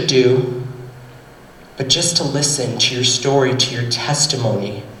should do, but just to listen to your story, to your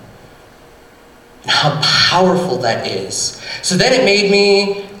testimony. And how powerful that is. So then it made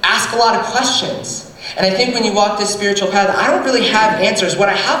me ask a lot of questions. And I think when you walk this spiritual path, I don't really have answers. What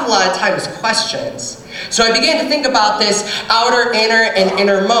I have a lot of time is questions. So I began to think about this outer, inner, and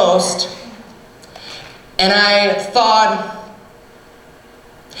innermost. And I thought,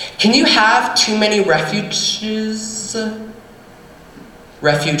 can you have too many refuges?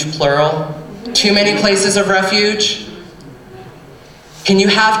 Refuge, plural. Too many places of refuge? Can you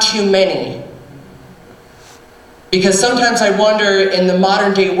have too many? Because sometimes I wonder in the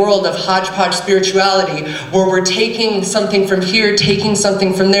modern day world of hodgepodge spirituality, where we're taking something from here, taking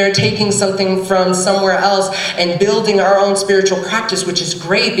something from there, taking something from somewhere else, and building our own spiritual practice, which is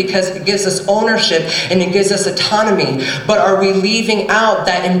great because it gives us ownership and it gives us autonomy. But are we leaving out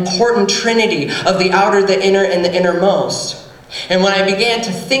that important trinity of the outer, the inner, and the innermost? And when I began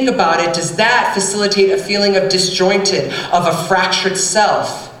to think about it, does that facilitate a feeling of disjointed, of a fractured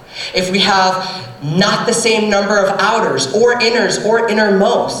self? If we have not the same number of outers or inners or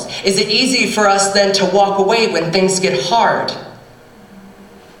innermost, is it easy for us then to walk away when things get hard?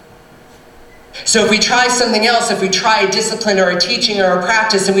 So if we try something else, if we try a discipline or a teaching or a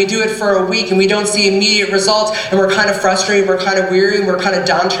practice and we do it for a week and we don't see immediate results and we're kind of frustrated, we're kind of weary, and we're kind of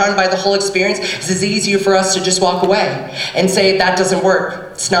downtrodden by the whole experience, is it easier for us to just walk away and say, that doesn't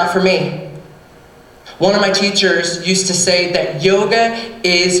work, it's not for me? One of my teachers used to say that yoga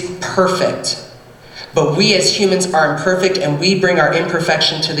is perfect, but we as humans are imperfect and we bring our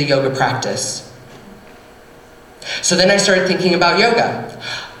imperfection to the yoga practice. So then I started thinking about yoga.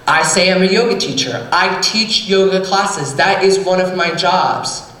 I say I'm a yoga teacher. I teach yoga classes. That is one of my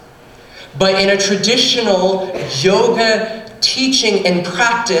jobs. But in a traditional yoga teaching and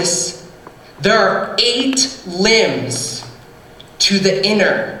practice, there are 8 limbs to the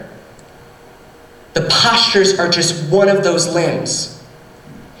inner. The postures are just one of those limbs.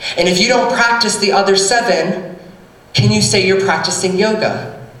 And if you don't practice the other 7, can you say you're practicing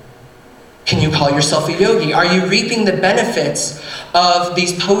yoga? Can you call yourself a yogi? Are you reaping the benefits of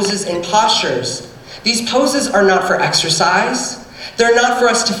these poses and postures? These poses are not for exercise. They're not for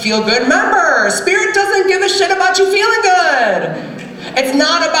us to feel good. Remember, Spirit doesn't give a shit about you feeling good. It's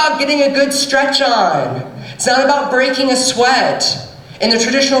not about getting a good stretch on. It's not about breaking a sweat. In the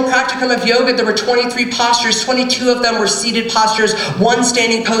traditional practicum of yoga, there were 23 postures. 22 of them were seated postures, 1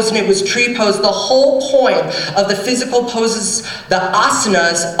 standing pose, and it was tree pose. The whole point of the physical poses, the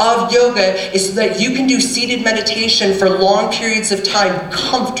asanas of yoga, is so that you can do seated meditation for long periods of time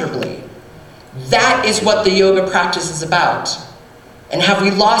comfortably. That is what the yoga practice is about. And have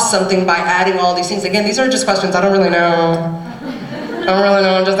we lost something by adding all these things? Again, these are just questions. I don't really know.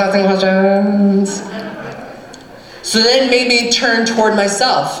 I'm just asking questions. So then it made me turn toward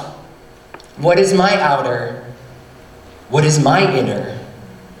myself. What is my outer? What is my inner?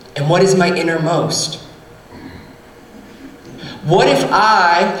 And what is my innermost? What if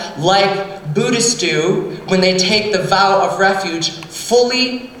I, like Buddhists do, when they take the vow of refuge,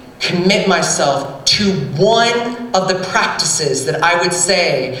 fully commit myself to one of the practices that I would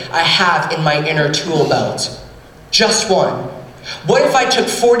say I have in my inner tool belt? Just one. What if I took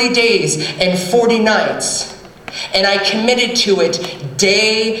 40 days and 40 nights and I committed to it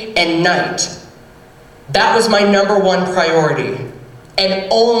day and night? That was my number 1 priority, and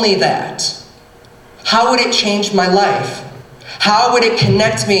only that. How would it change my life? How would it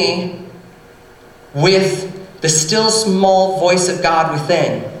connect me with the still small voice of God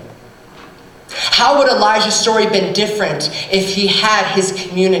within? How would Elijah's story been different if he had his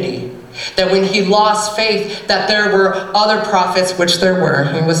community? That when he lost faith, that there were other prophets, which there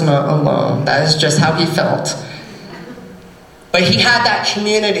were. He was not alone. That is just how he felt. But he had that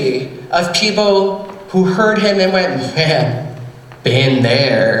community of people who heard him and went, man, Been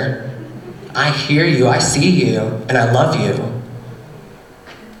there. I hear you, I see you, and I love you.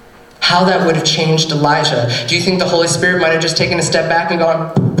 How that would have changed Elijah. Do you think the Holy Spirit might have just taken a step back and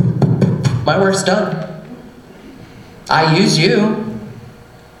gone, my work's done. I used you.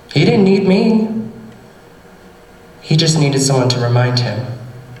 He didn't need me. He just needed someone to remind him.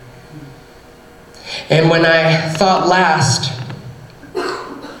 And when I thought last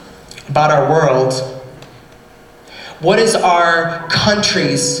about our world, what is our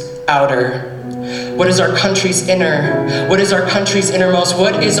country's outer? What is our country's inner? What is our country's innermost?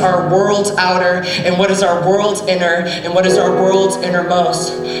 What is our world's outer? And what is our world's inner? And what is our world's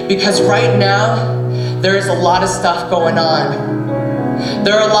innermost? Because right now, there is a lot of stuff going on.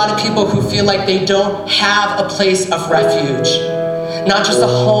 There are a lot of people who feel like they don't have a place of refuge. Not just a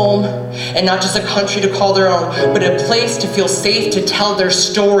home, and not just a country to call their own, but a place to feel safe to tell their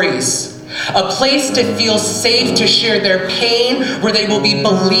stories. A place to feel safe to share their pain, where they will be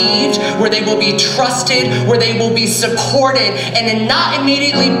believed, where they will be trusted, where they will be supported, and not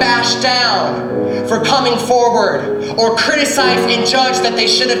immediately bashed down for coming forward, or criticized and judged that they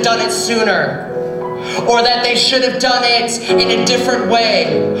should have done it sooner, or that they should have done it in a different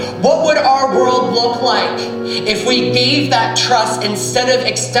way. What would our world look like if we gave that trust instead of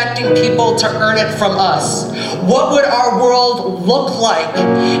expecting people to earn it from us? What would our world look like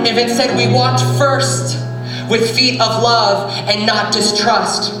if instead we walked first with feet of love and not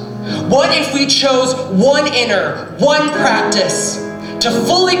distrust? What if we chose one inner, one practice to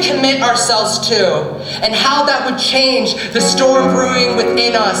fully commit ourselves to, and how that would change the storm brewing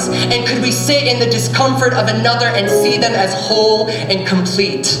within us? And could we sit in the discomfort of another and see them as whole and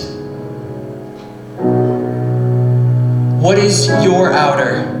complete? What is your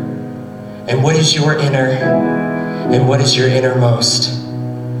outer? And what is your inner? And what is your innermost?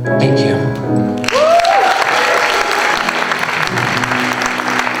 Thank you.